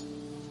about.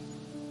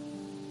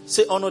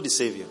 Say, honor the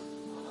Savior.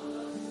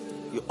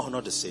 You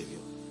honor the Savior.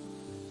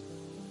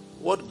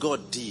 What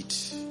God did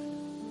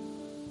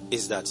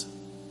is that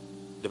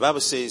the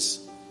Bible says,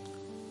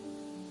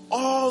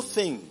 all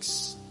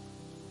things.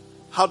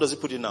 How does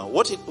it put it now?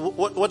 What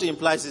it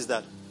implies is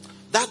that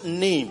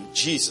name,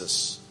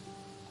 Jesus,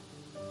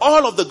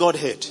 all of the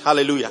Godhead,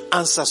 hallelujah,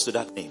 answers to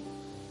that name.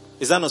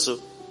 Is that not so?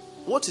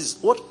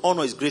 What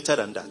honor is greater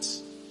than that?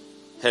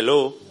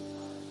 Hello?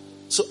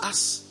 So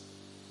as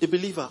a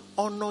believer,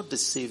 honor the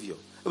Savior.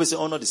 Everybody say,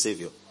 honor the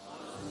Savior.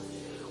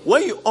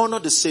 When you honor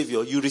the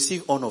Savior, you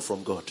receive honor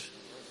from God.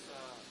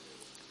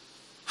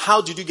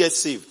 How did you get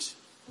saved?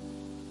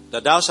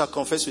 That thou shalt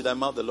confess with thy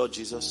mouth the Lord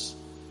Jesus,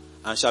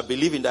 and shalt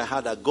believe in thy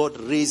heart that God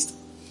raised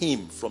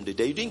him from the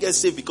dead. You didn't get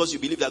saved because you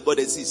believe that God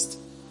exists.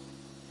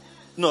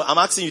 No, I'm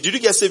asking you, did you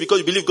get saved because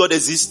you believe God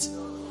exists?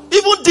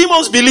 Even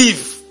demons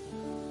believe.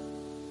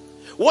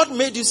 What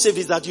made you saved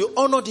is that you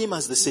honored him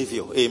as the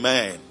Savior.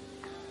 Amen.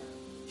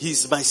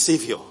 He's my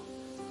Savior.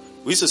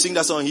 We used to sing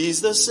that song, He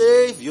is the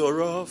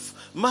Savior of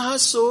my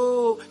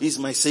soul. He's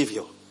my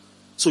Savior.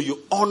 So you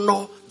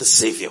honor the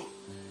Savior.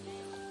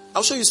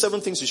 I'll show you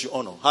 7 things you should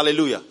honor.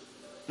 Hallelujah.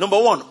 Number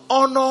 1,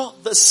 honor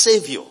the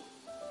Savior.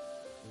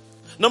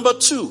 Number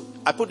 2,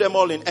 I put them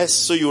all in S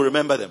so you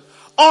remember them.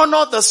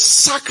 Honor the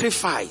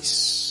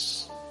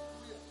sacrifice.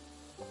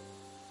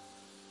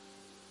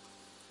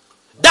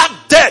 That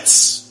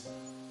death.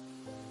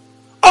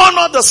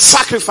 Honor the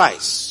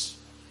sacrifice.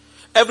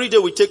 Every day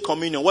we take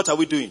communion. What are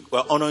we doing?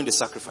 We're honoring the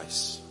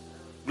sacrifice.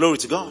 Glory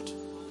to God.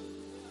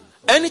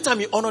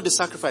 Anytime you honor the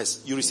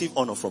sacrifice, you receive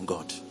honor from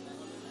God.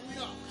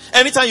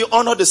 Anytime you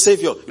honor the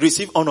Savior, you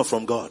receive honor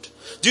from God.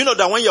 Do you know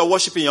that when you're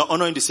worshiping, you're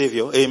honoring the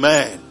Savior?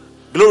 Amen.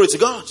 Glory to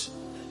God.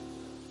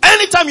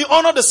 Anytime you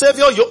honor the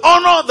Savior, you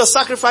honor the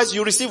sacrifice,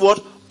 you receive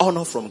what?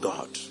 Honor from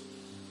God.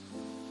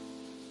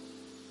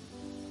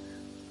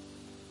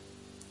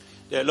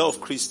 There are a lot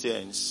of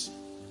Christians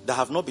that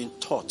have not been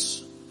taught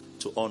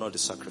to honor the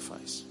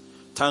sacrifice.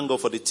 Thank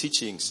God for the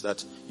teachings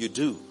that you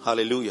do.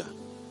 Hallelujah.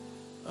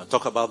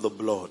 Talk about the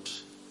blood.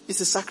 It's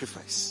a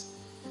sacrifice.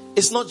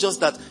 It's not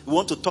just that we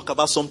want to talk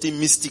about something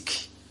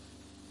mystic.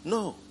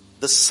 No.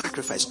 The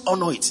sacrifice.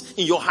 Honor it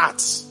in your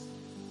heart.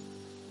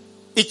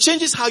 It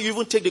changes how you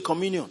even take the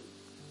communion.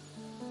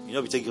 You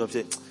know, we take it up and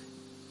say,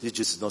 this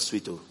juice is not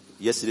sweet. Oh.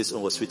 Yesterday's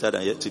one was sweeter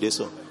than today's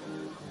one.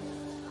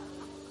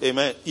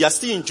 Amen. You are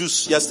still in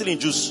juice. You are still in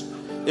juice.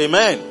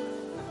 Amen.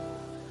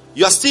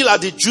 You are still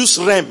at the juice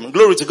realm.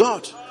 Glory to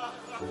God.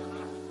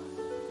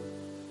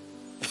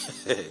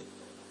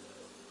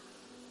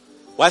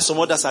 Why some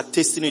others are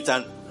tasting it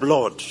and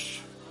blood.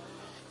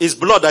 It's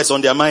blood that is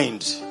on their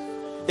mind.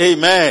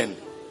 Amen.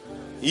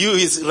 You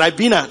is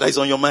Ribena that is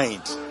on your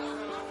mind.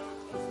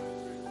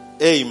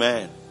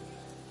 Amen.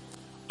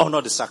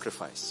 Honor the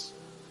sacrifice.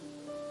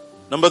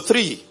 Number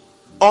 3,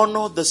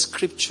 honor the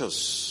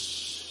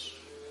scriptures.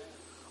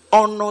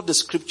 Honor the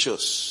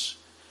scriptures.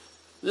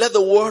 Let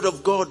the word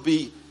of God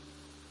be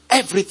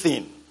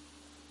everything.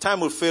 Time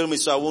will fail me,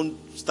 so I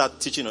won't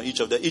start teaching on each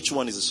of them. Each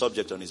one is a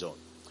subject on its own.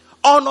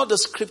 Honor the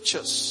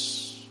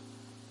scriptures.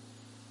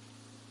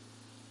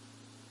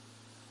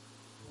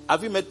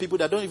 Have you met people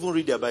that don't even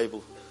read their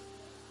Bible?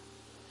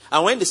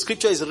 And when the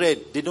scripture is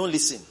read, they don't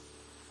listen.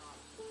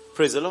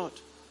 Praise the Lord.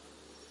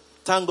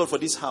 Thank God for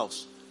this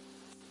house.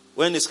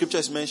 When the scripture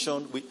is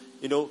mentioned,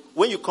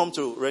 when you come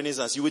to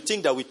Renaissance, you will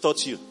think that we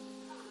taught you.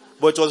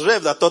 But it was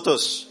Rev that taught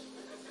us.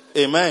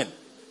 Amen.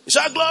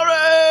 Shout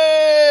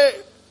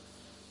glory!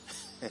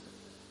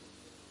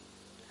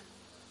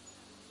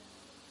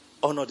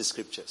 Honor the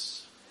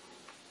scriptures.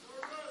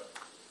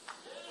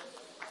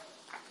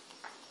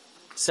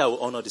 Say, I will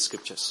honor the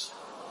scriptures.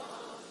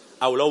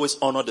 I will always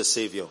honor the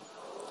Savior.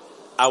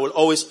 I will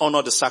always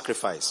honor the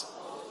sacrifice.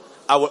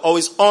 I will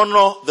always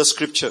honor the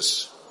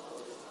scriptures.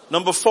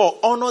 Number 4,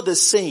 honor the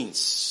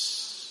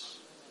saints.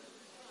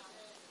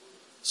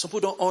 Some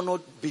people don't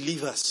honor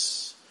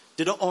believers.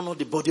 They don't honor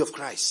the body of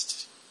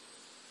Christ.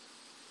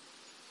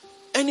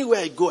 Anywhere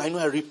I go, I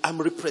know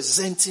I'm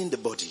representing the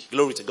body.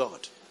 Glory to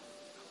God.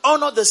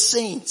 Honor the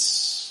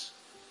saints.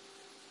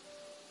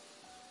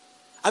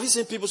 Have you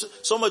seen people,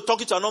 someone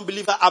talking to an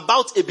unbeliever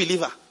about a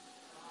believer?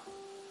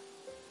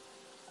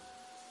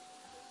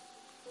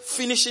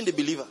 Finishing the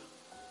believer.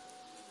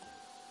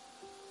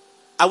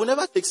 I will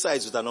never take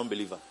sides with an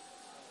unbeliever.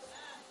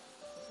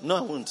 No,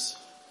 I won't.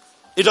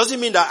 It doesn't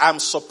mean that I'm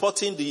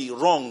supporting the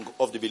wrong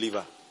of the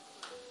believer.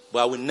 But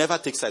I will never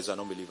take sides with an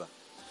unbeliever.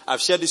 I've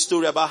shared this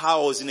story about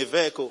how I was in a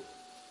vehicle.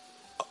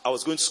 I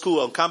was going to school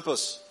on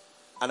campus.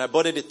 And I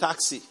boarded a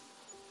taxi.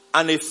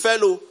 And a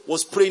fellow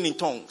was praying in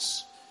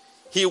tongues.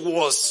 He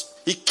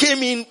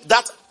came in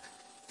that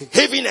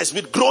heaviness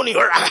with groaning.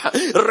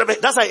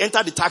 That's how I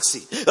entered the taxi.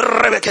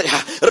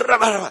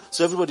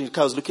 So everybody in the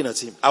car was looking at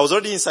him. I was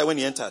already inside when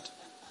he entered.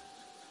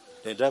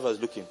 The driver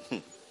was looking. We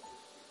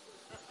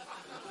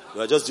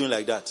were just doing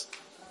like that.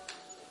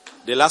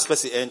 The last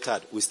person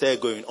entered. We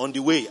started going. On the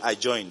way, I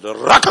joined.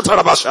 Everybody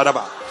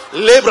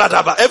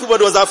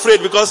was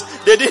afraid because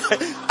they did.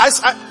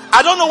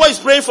 I don't know what he's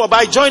praying for, but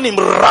I joined him.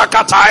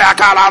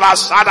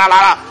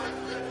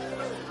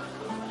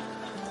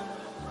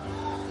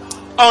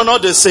 Honor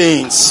the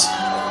saints.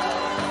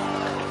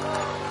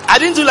 I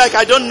didn't do like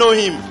I don't know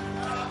him.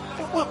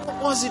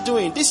 What was he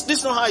doing? This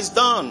is not how it's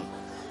done.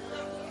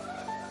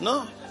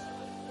 No.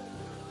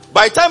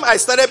 By the time I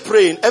started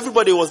praying,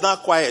 everybody was now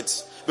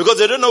quiet because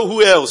they don't know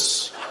who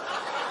else.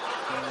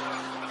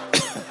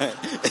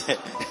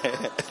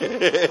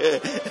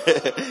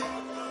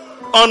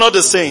 Honor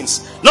the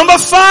saints. Number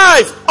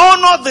 5,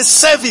 honor the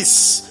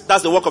service.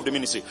 That's the work of the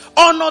ministry.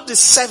 Honor the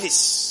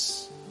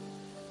service.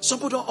 Some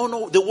people don't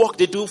honor the work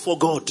they do for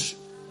God.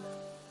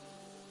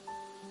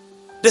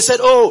 They said,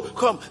 oh,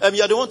 come,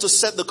 you are the one to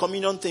set the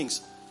communion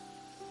things.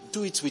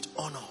 Do it with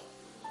honor.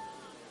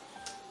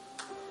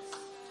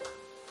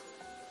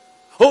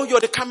 Oh,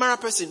 you're the camera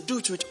person. Do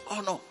it with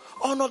honor.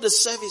 Honor the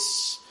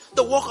service.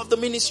 The work of the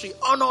ministry.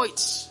 Honor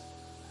it.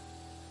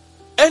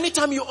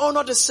 Anytime you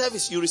honor the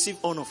service, you receive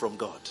honor from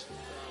God.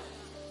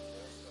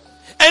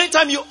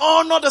 Anytime you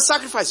honor the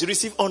sacrifice, you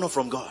receive honor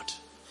from God.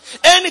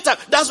 Anytime.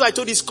 That's why I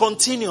told you it's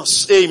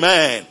continuous.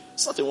 Amen.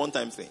 It's not a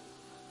one-time thing.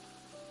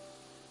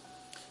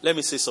 Let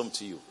me say something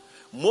to you.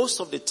 Most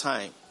of the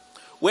time,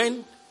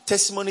 when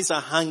testimonies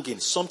are hanging,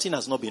 something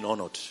has not been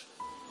honored.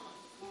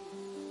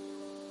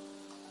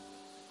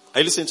 Are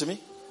you listening to me?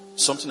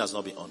 Something has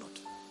not been honored.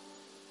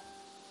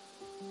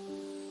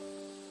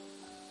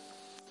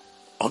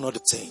 Honor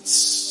the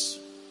saints.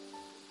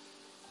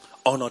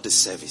 Honor the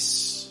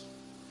service.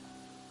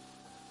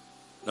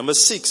 Number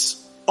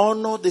 6,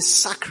 honor the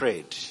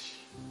sacred.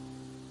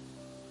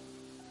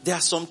 There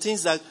are some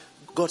things that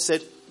God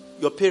said,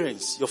 your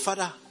parents, your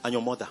father and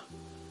your mother.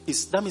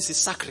 That means it's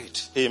sacred.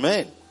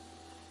 Amen.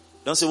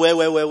 Don't say,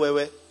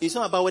 where. It's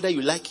not about whether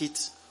you like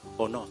it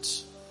or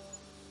not.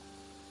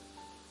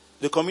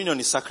 The communion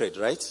is sacred,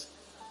 right?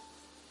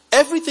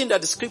 Everything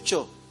that the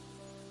scripture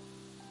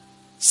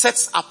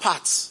sets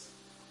apart,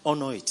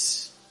 honor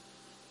it.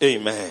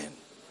 Amen.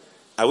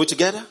 Are we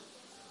together?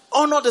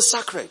 Honor the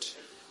sacred.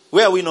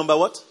 Where are we, number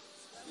what?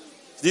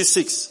 This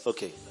 6.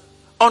 Okay.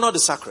 Honor the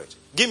sacred.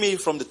 Give me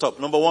from the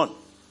top. Number 1.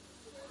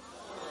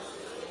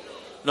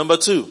 Number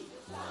 2.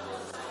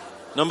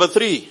 Number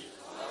 3.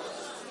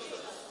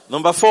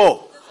 Number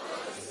 4.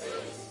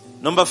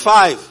 Number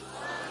 5.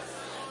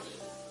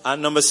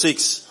 And number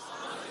 6.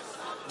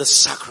 The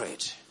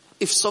sacred.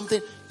 If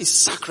something is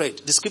sacred,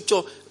 the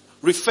scripture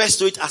refers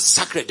to it as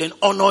sacred, then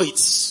honor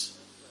it.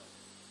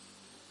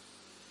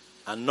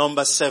 And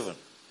number 7.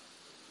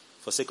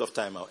 For sake of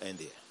time, I'll end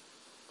here.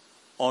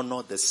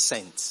 Honor the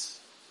saints,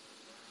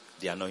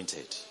 the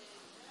anointed.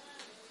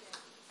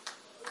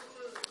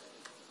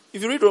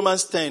 If you read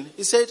Romans 10,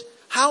 it said,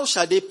 how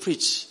shall they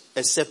preach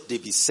except they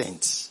be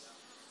sent?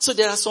 So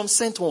there are some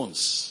sent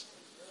ones.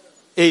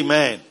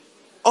 Amen.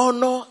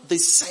 Honor the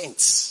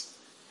saints.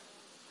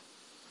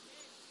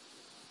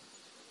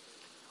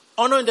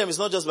 Honoring them is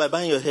not just by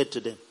bowing your head to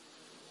them.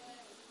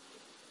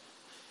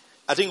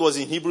 I think it was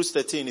in Hebrews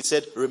 13, it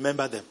said,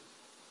 remember them.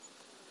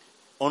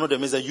 Honor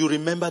them is that you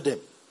remember them.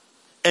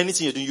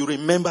 Anything you do, you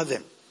remember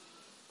them.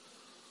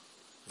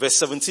 Verse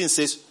 17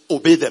 says,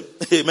 obey them.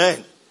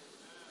 Amen.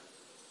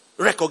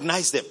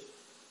 Recognize them.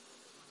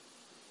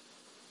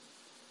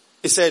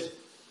 It said,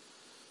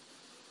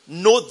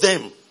 know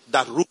them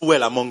that rule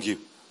well among you.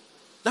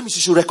 That means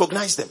you should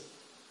recognize them.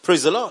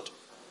 Praise the Lord.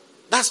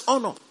 That's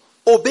honor.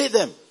 Obey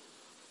them.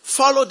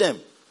 Follow them.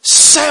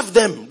 Serve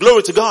them.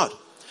 Glory to God.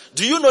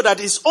 Do you know that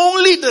it's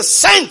only the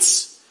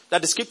saints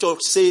that the scripture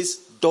says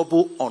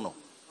double honor?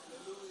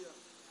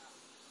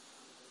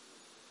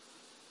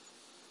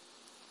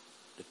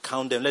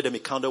 Count them, let them be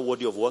counted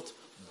worthy of what?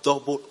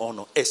 Double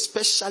honor.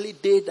 Especially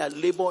they that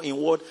labor in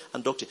word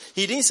and doctrine.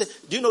 He didn't say,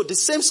 do you know the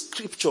same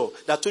scripture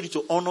that told you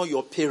to honor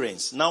your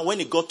parents? Now when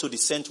he got to the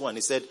sent one,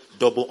 he said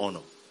double honor.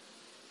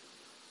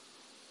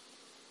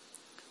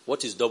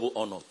 What is double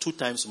honor? 2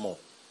 times more.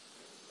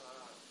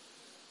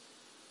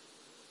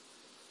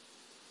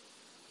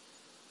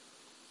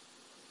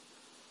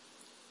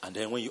 And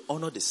then when you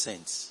honor the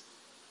saints,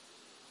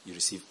 you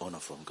receive honor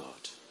from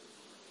God.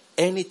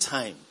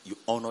 Anytime you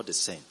honor the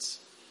saints,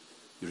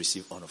 you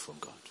receive honor from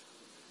God.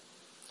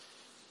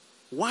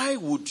 Why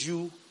would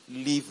you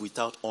live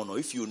without honor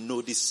if you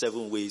know these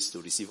 7 ways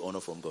to receive honor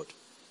from God?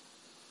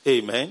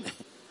 Amen.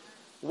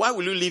 Why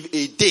will you live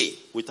a day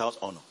without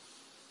honor?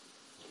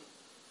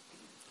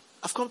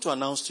 I've come to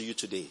announce to you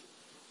today,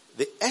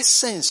 the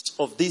essence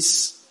of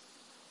this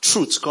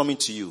truth coming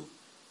to you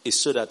is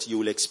so that you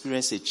will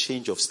experience a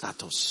change of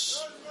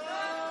status.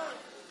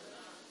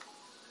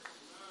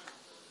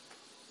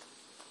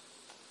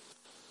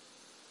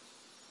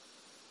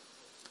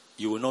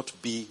 You will not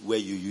be where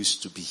you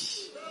used to be.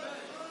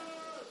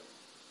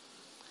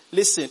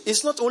 Listen,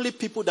 it's not only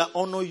people that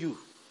honor you.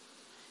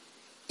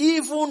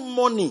 Even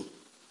money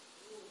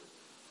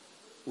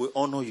will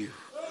honor you.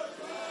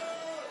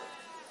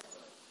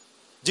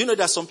 Do you know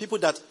that some people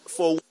that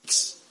for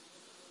weeks,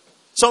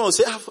 someone will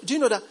say, do you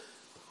know that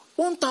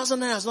 1,000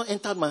 naira has not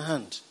entered my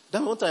hand?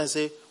 Then one time I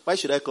say, why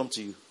should I come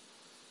to you?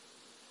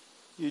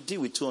 You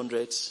deal with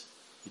 200,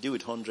 you deal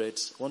with 100,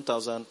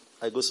 1,000,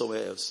 I go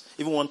somewhere else.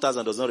 Even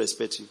 1,000 does not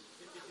respect you.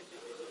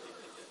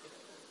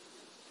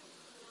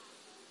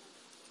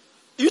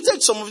 You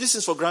take some of these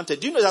things for granted.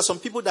 Do you know that some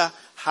people that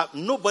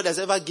nobody has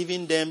ever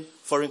given them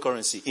foreign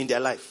currency in their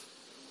life?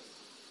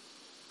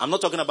 I'm not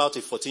talking about a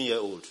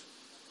 14-year-old.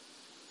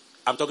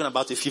 I'm talking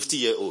about a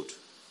 50-year-old.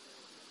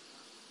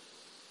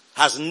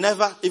 Has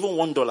never, even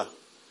 $1.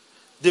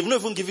 They've not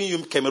even given you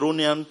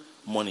Cameroonian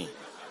money.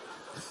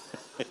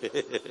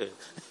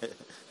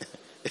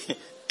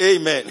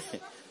 Amen.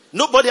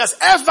 Nobody has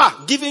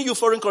ever given you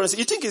foreign currency.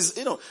 You think it's,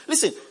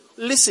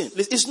 listen,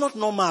 it's not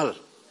normal.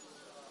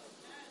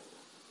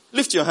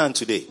 Lift your hand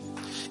today.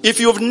 If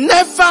you've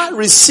never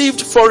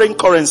received foreign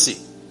currency,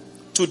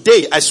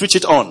 today I switch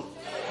it on.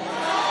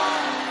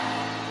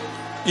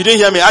 You didn't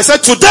hear me. I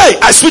said today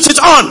I switch it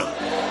on.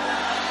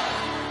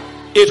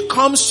 It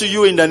comes to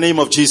you in the name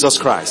of Jesus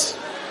Christ.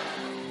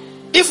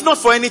 If not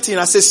for anything,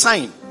 as a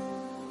sign,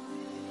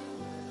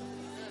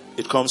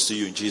 it comes to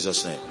you in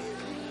Jesus' name.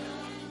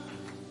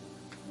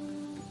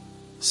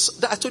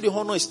 So I told you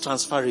honor is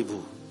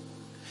transferable.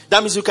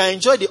 That means you can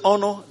enjoy the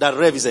honor that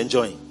Rev is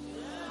enjoying.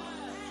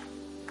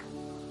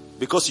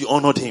 Because you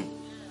honored him.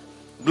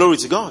 Glory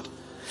to God.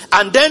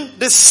 And then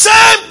the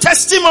same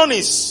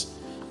testimonies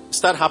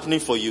start happening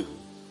for you.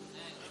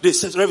 They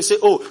say,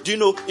 oh, do you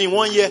know, in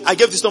 1 year, I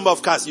gave this number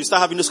of cars. You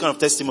start having those kind of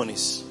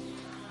testimonies.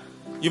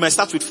 You might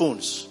start with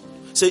phones.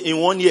 Say, in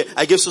 1 year,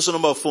 I gave such a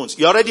number of phones.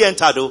 You already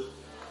entered, though.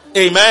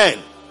 Amen.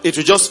 It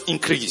will just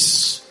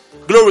increase.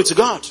 Glory to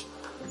God.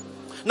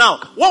 Now,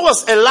 what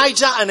was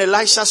Elijah and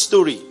Elisha's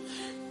story?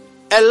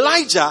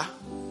 Elijah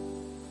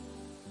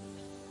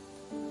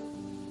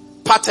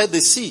parted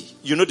the sea.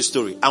 You know the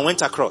story. And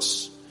went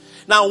across.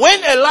 Now,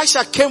 when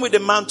Elisha came with the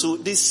mantle,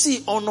 the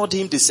sea honored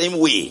him the same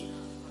way.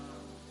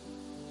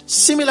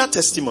 Similar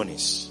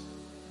testimonies.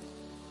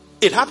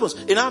 It happens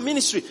in our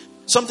ministry.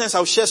 Sometimes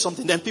I'll share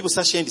something, then people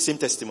start sharing the same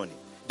testimony.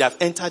 They have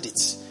entered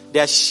it. They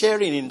are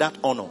sharing in that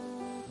honor.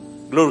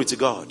 Glory to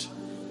God.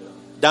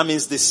 That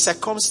means the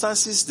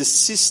circumstances, the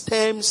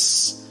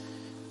systems,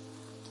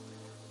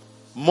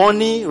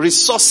 money,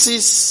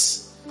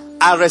 resources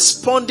are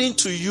responding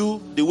to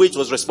you the way it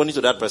was responding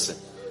to that person.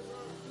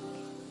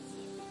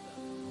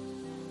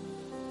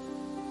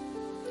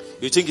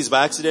 You think it's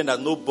by accident that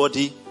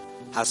nobody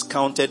has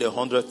counted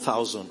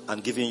 100,000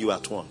 and given you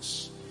at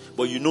once.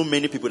 But you know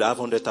many people that have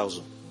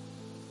 100,000.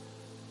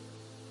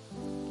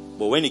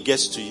 But when it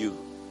gets to you,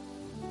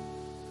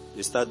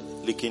 they start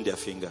licking their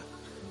finger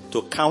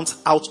to count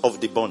out of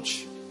the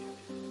bunch.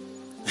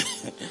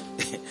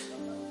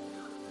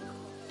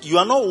 You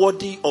are not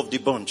worthy of the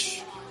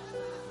bunch.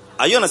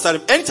 Are you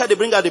understanding? Anytime they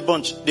bring out the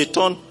bunch, they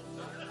turn.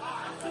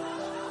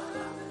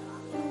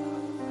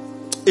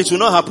 It will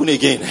not happen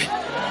again.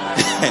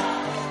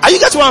 Are you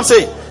getting what I'm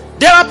saying?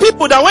 There are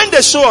people that when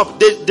they show up,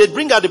 they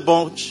bring out the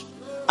bunch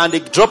and they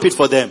drop it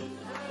for them.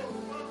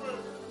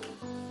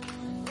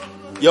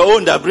 Your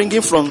own, they're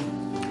bringing from.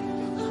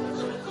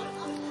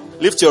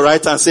 Lift your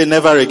right hand and say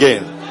never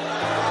again.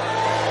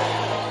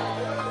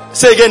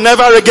 Say again,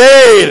 never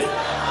again.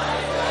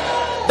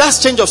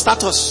 That's change of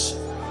status.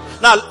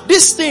 Now,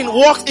 this thing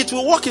it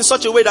will work in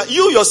such a way that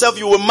you yourself,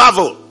 you will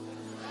marvel.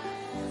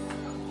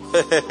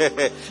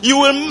 You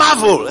will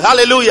marvel.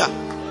 Hallelujah.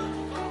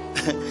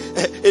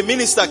 A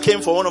minister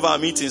came for one of our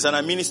meetings and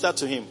I ministered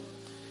to him.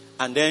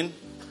 And then,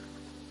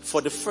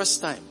 for the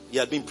first time, he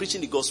had been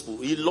preaching the gospel.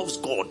 He loves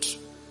God.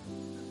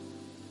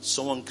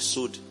 Someone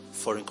sold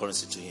foreign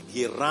currency to him.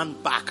 He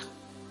ran back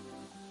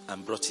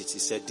and brought it. He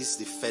said, this is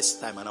the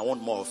first time and I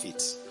want more of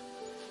it.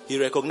 He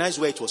recognized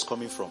where it was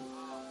coming from.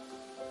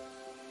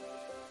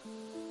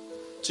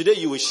 Today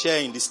you will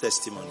share in these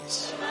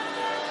testimonies.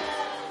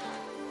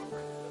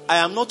 I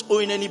am not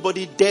owing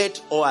anybody dead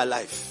or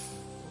alive.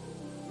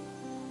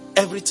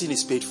 Everything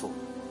is paid for.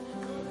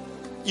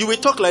 You will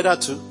talk like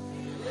that too.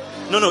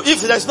 No.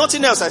 If there's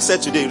nothing else I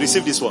said today,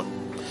 receive this one.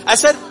 I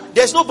said,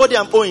 there's nobody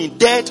I'm owing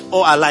dead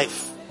or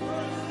alive.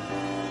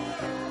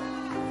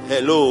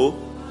 Hello.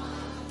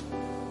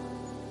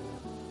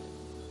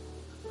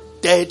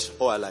 dead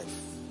or alive.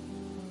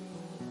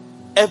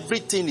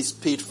 Everything is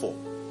paid for.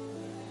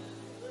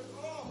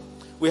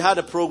 We had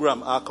a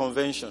program, our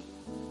convention.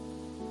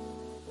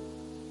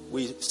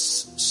 We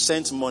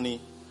sent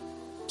money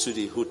to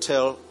the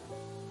hotel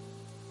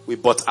we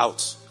bought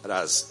out.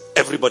 That's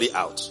everybody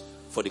out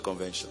for the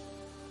convention.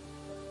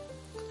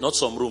 Not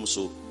some rooms,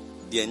 so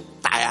the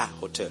entire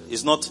hotel.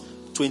 It's not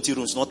 20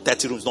 rooms, not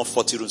 30 rooms, not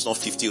 40 rooms, not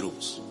 50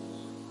 rooms.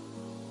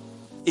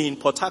 In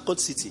Port Harcourt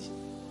City,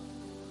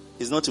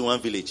 it's not in one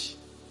village.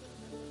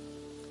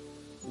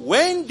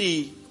 When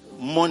the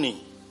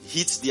money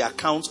hit the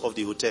account of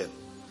the hotel,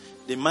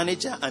 the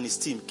manager and his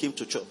team came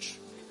to church.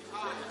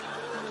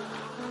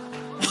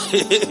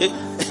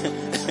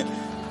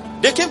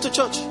 They came to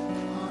church.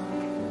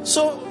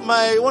 So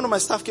one of my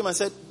staff came and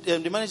said,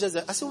 the manager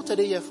said, I said, what are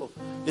they here for?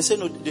 They said,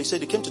 no, they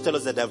said they came to tell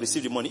us that they have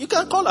received the money. You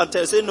can call and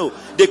tell, say no.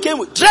 They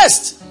came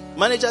dressed.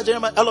 Manager,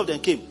 general, all of them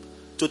came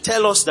to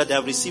tell us that they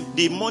have received.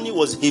 The money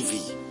was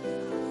heavy.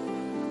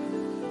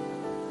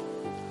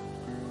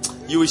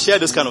 You will share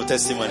those kind of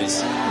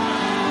testimonies.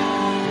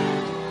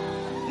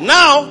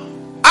 Now,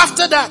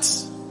 after that,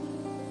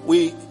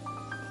 we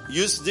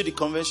did the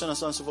convention and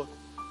so on and so forth.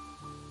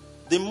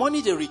 The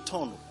money they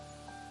returned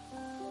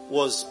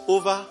was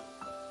over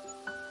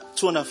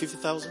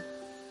 250,000.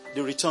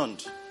 They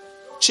returned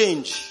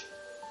change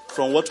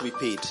from what we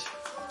paid.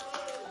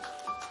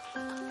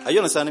 Are you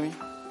understanding me?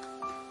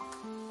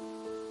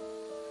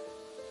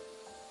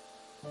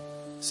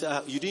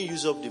 So you didn't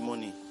use up the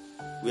money.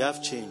 We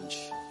have change.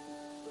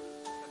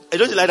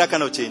 Don't you like that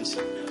kind of change?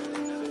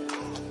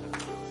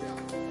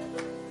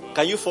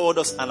 Can you forward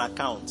us an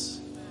account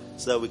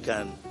so that we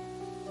can?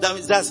 That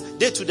means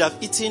they should have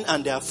eaten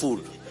and they are full.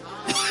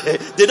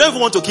 They don't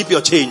even want to keep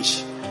your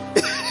change.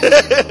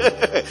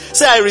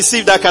 Say, I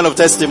received that kind of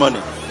testimony.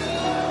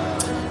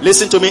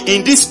 Listen to me.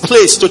 In this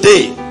place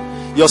today,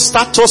 your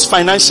status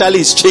financially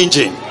is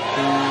changing.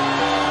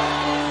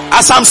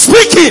 As I'm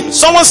speaking,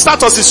 someone's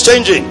status is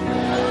changing.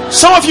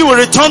 Some of you will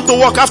return to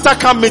work after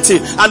camp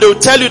meeting and they will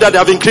tell you that they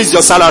have increased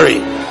your salary.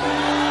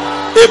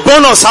 A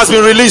bonus has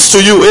been released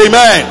to you.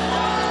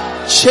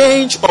 Amen.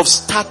 Change of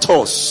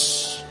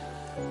status.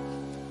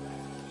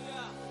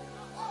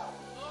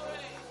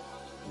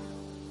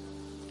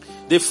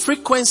 The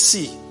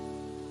frequency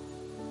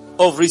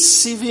of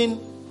receiving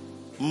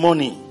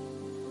money.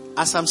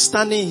 As I'm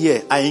standing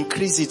here, I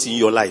increase it in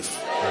your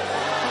life.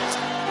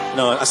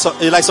 No,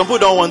 like some people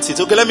don't want it.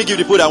 Okay, let me give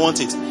the people that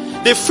want it.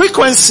 The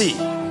frequency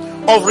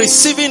of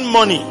receiving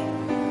money.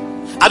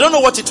 I don't know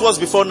what it was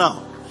before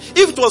now.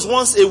 If it was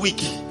once a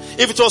week,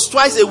 if it was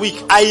twice a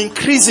week, I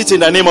increase it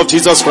in the name of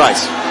Jesus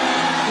Christ.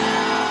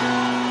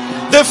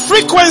 The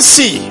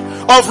frequency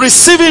of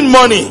receiving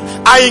money,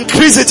 I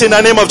increase it in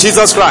the name of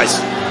Jesus Christ.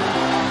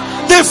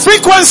 The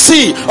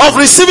frequency of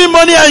receiving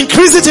money, I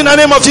increase it in the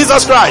name of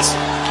Jesus Christ.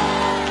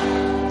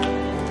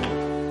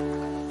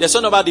 There's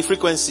something about the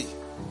frequency.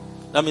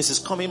 That means it's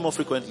coming more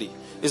frequently.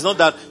 It's not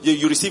that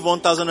you receive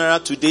 1,000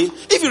 naira today.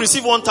 If you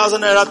receive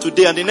 1,000 naira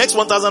today and the next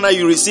 1,000 naira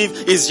you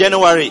receive is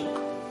January,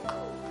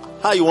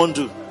 how you want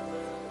to do?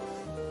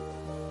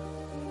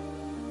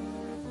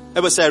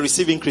 Everybody say, I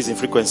receive increase in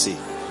frequency.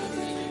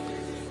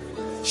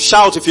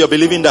 Shout if you're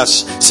believing that.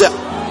 Say,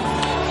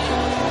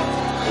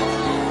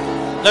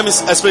 let me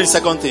explain the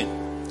second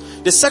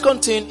thing. The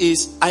second thing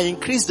is, I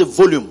increase the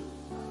volume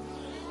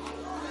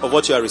of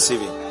what you are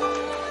receiving.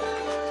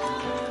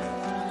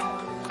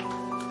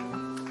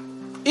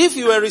 If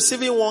you are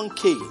receiving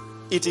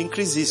 1K, it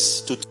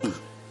increases to 2.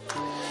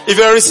 If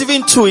you are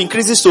receiving 2, it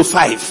increases to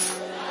 5.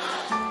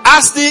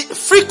 As the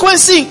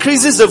frequency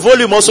increases, the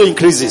volume also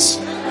increases.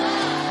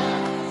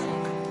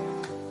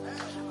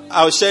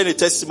 I was sharing a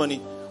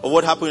testimony of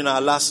what happened in our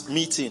last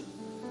meeting.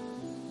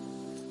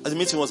 As the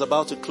meeting was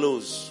about to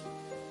close,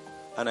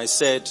 and I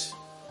said,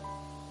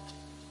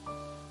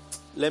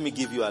 let me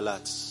give you a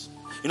lot.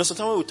 You know,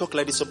 sometimes when we talk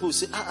like this, some people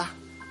say,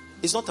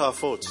 it's not our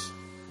fault.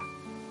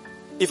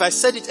 If I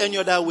said it any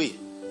other way,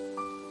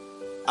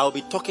 I'll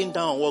be talking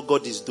down on what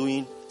God is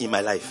doing in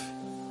my life.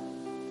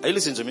 Are you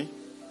listening to me?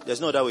 There's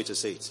no other way to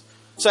say it.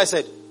 So I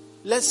said,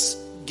 let's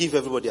give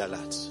everybody a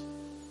lot.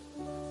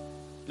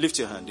 Lift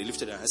your hand. They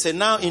lifted their hand. I said,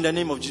 now in the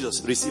name of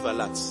Jesus, receive a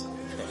lot.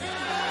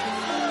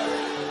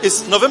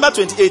 It's November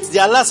 28th. The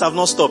alerts have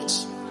not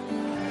stopped.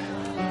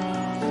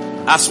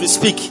 As we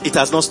speak, it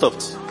has not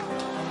stopped.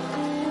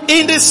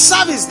 In the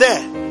service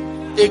there,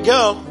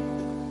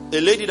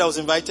 a lady that was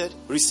invited,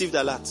 received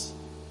a lot.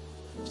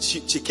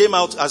 She came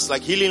out as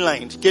like healing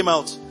line. She came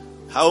out.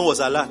 Her own was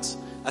a lot.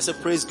 I said,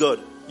 praise God.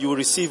 You will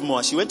receive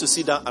more. She went to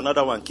see that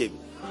another one came.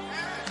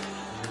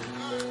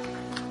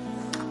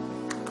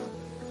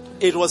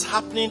 It was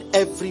happening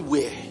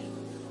everywhere.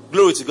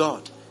 Glory to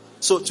God.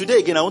 So today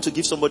again, I want to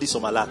give somebody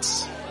some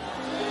alerts.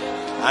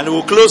 And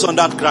we'll close on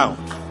that ground.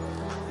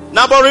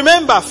 Now, but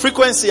remember,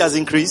 frequency has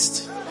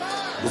increased.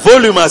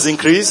 Volume has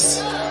increased.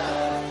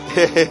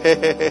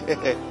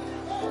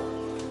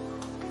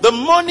 The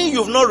money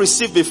you've not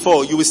received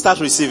before, you will start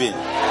receiving.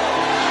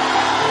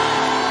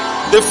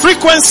 The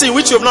frequency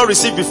which you have not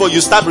received before,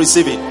 you start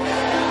receiving.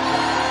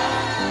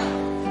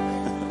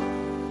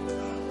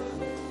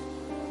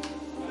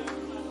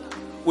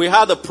 We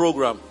had a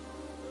program.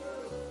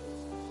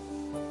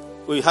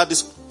 We had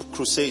this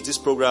crusade, these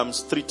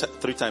programs three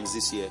times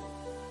this year.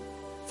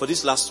 For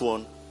this last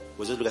one,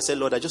 I said,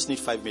 Lord, I just need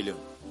 5 million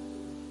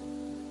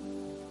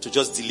to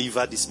just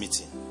deliver this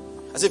meeting.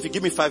 I said, if you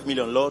give me 5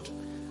 million, Lord,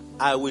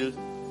 I will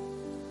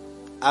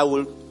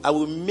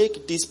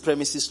make these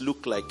premises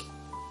look like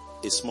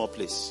a small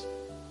place.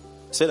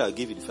 I said, I'll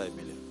give you the 5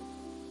 million.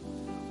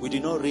 We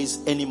did not raise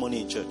any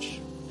money in church.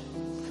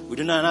 We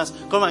did not ask,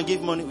 come and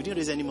give money. We didn't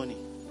raise any money.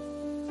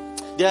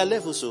 There are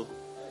levels, so.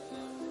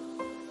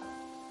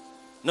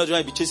 Not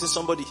trying to be chasing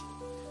somebody.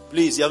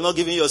 Please, you have not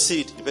given your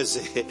seed. The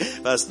person say,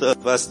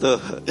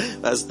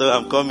 Pastor,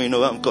 I'm coming.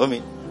 No, I'm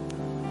coming.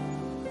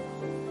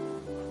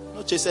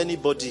 Not chase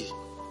anybody.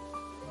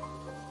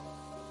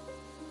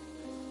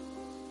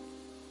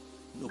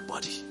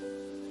 Nobody.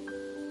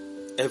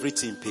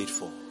 Everything paid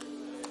for.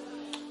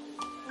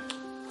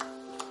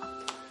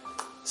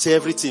 Say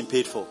everything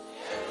paid for.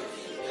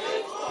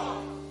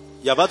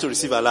 You're about to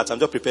receive a lot. I'm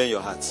just preparing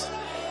your heart.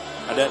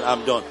 And then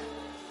I'm done.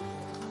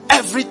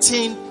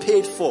 Everything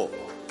paid for.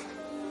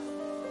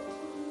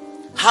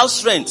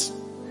 House rent.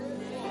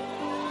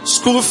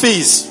 School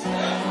fees.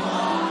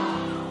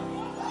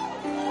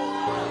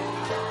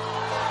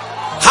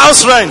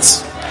 House rent.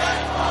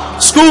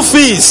 School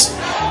fees.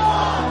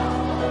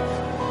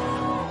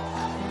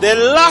 The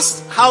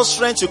last house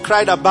rent you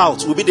cried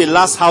about will be the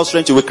last house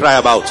rent you will cry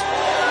about.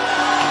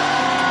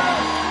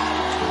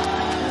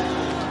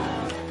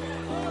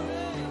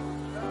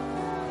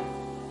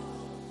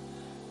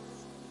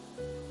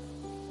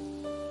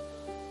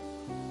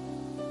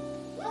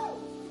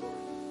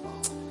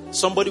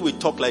 Somebody will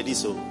talk like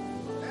this,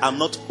 I'm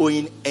not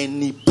owing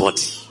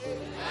anybody.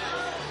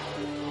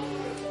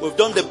 We've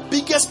done the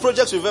biggest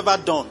projects we've ever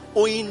done,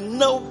 owing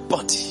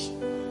nobody.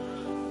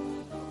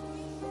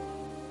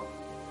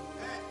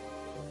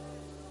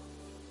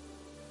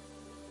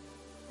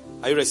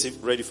 Are you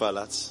ready for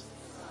alerts?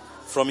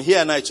 From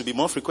here now it will be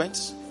more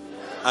frequent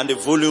and the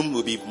volume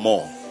will be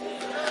more.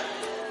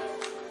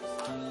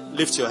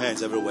 Lift your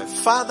hands everywhere.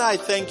 Father, I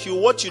thank you.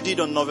 What you did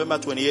on November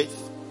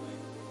 28th,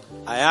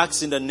 I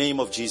ask in the name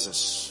of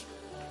Jesus,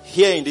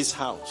 here in this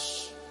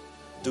house,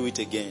 do it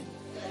again.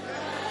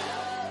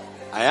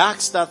 I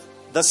ask that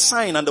the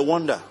sign and the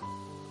wonder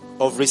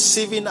of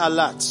receiving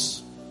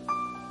alerts,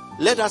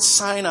 let that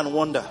sign and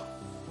wonder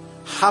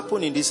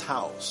happen in this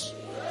house.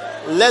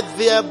 Let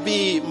there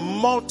be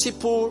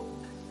multiple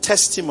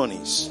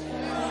testimonies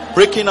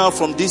breaking out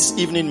from this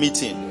evening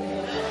meeting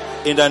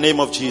in the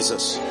name of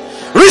Jesus.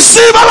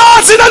 Receive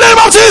alerts in the name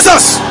of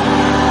Jesus.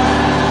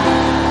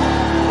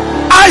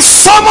 I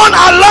summon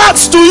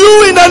alerts to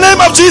you in the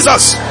name of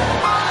Jesus.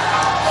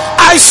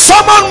 I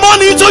summon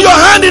money into your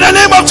hand in the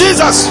name of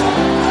Jesus.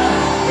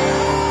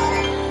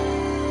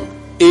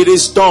 It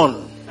is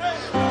done.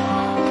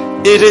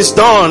 It is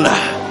done.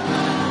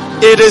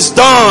 It is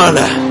done.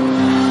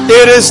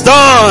 It is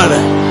done.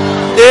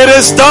 It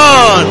is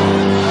done.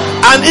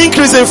 An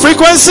increase in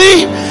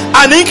frequency,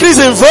 an increase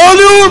in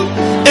volume.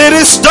 It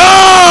is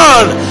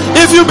done.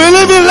 If you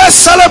believe it, let's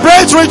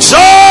celebrate,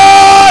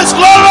 rejoice,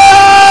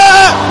 glory.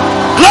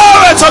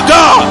 Glory to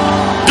God.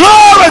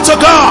 Glory to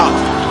God.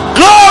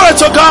 Glory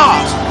to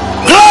God.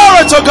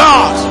 Glory to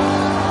God.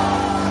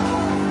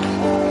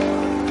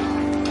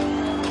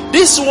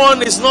 This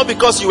one is not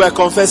because you were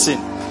confessing.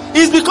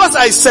 It's because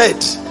I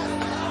said.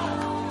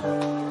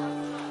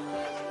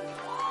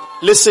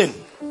 Listen.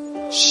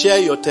 Share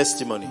your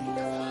testimony.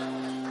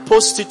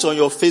 Post it on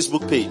your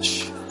Facebook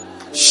page.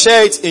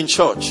 Share it in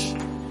church.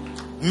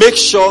 Make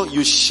sure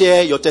you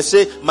share your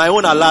testimony. Say, my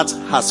own alert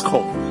has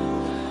come.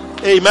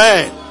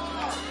 Amen.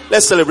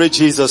 Let's celebrate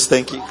Jesus.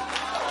 Thank you.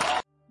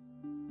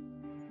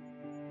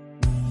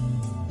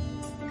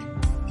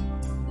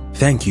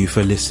 Thank you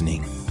for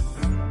listening.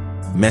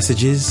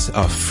 Messages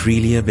are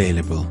freely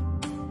available.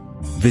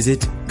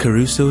 Visit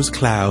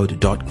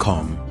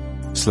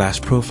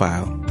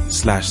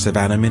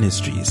carusoscloud.com/profile/Savannah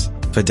Ministries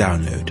for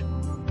download.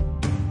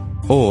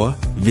 Or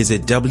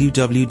visit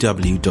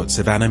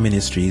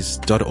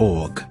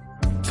www.savannahministries.org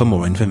for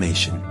more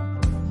information.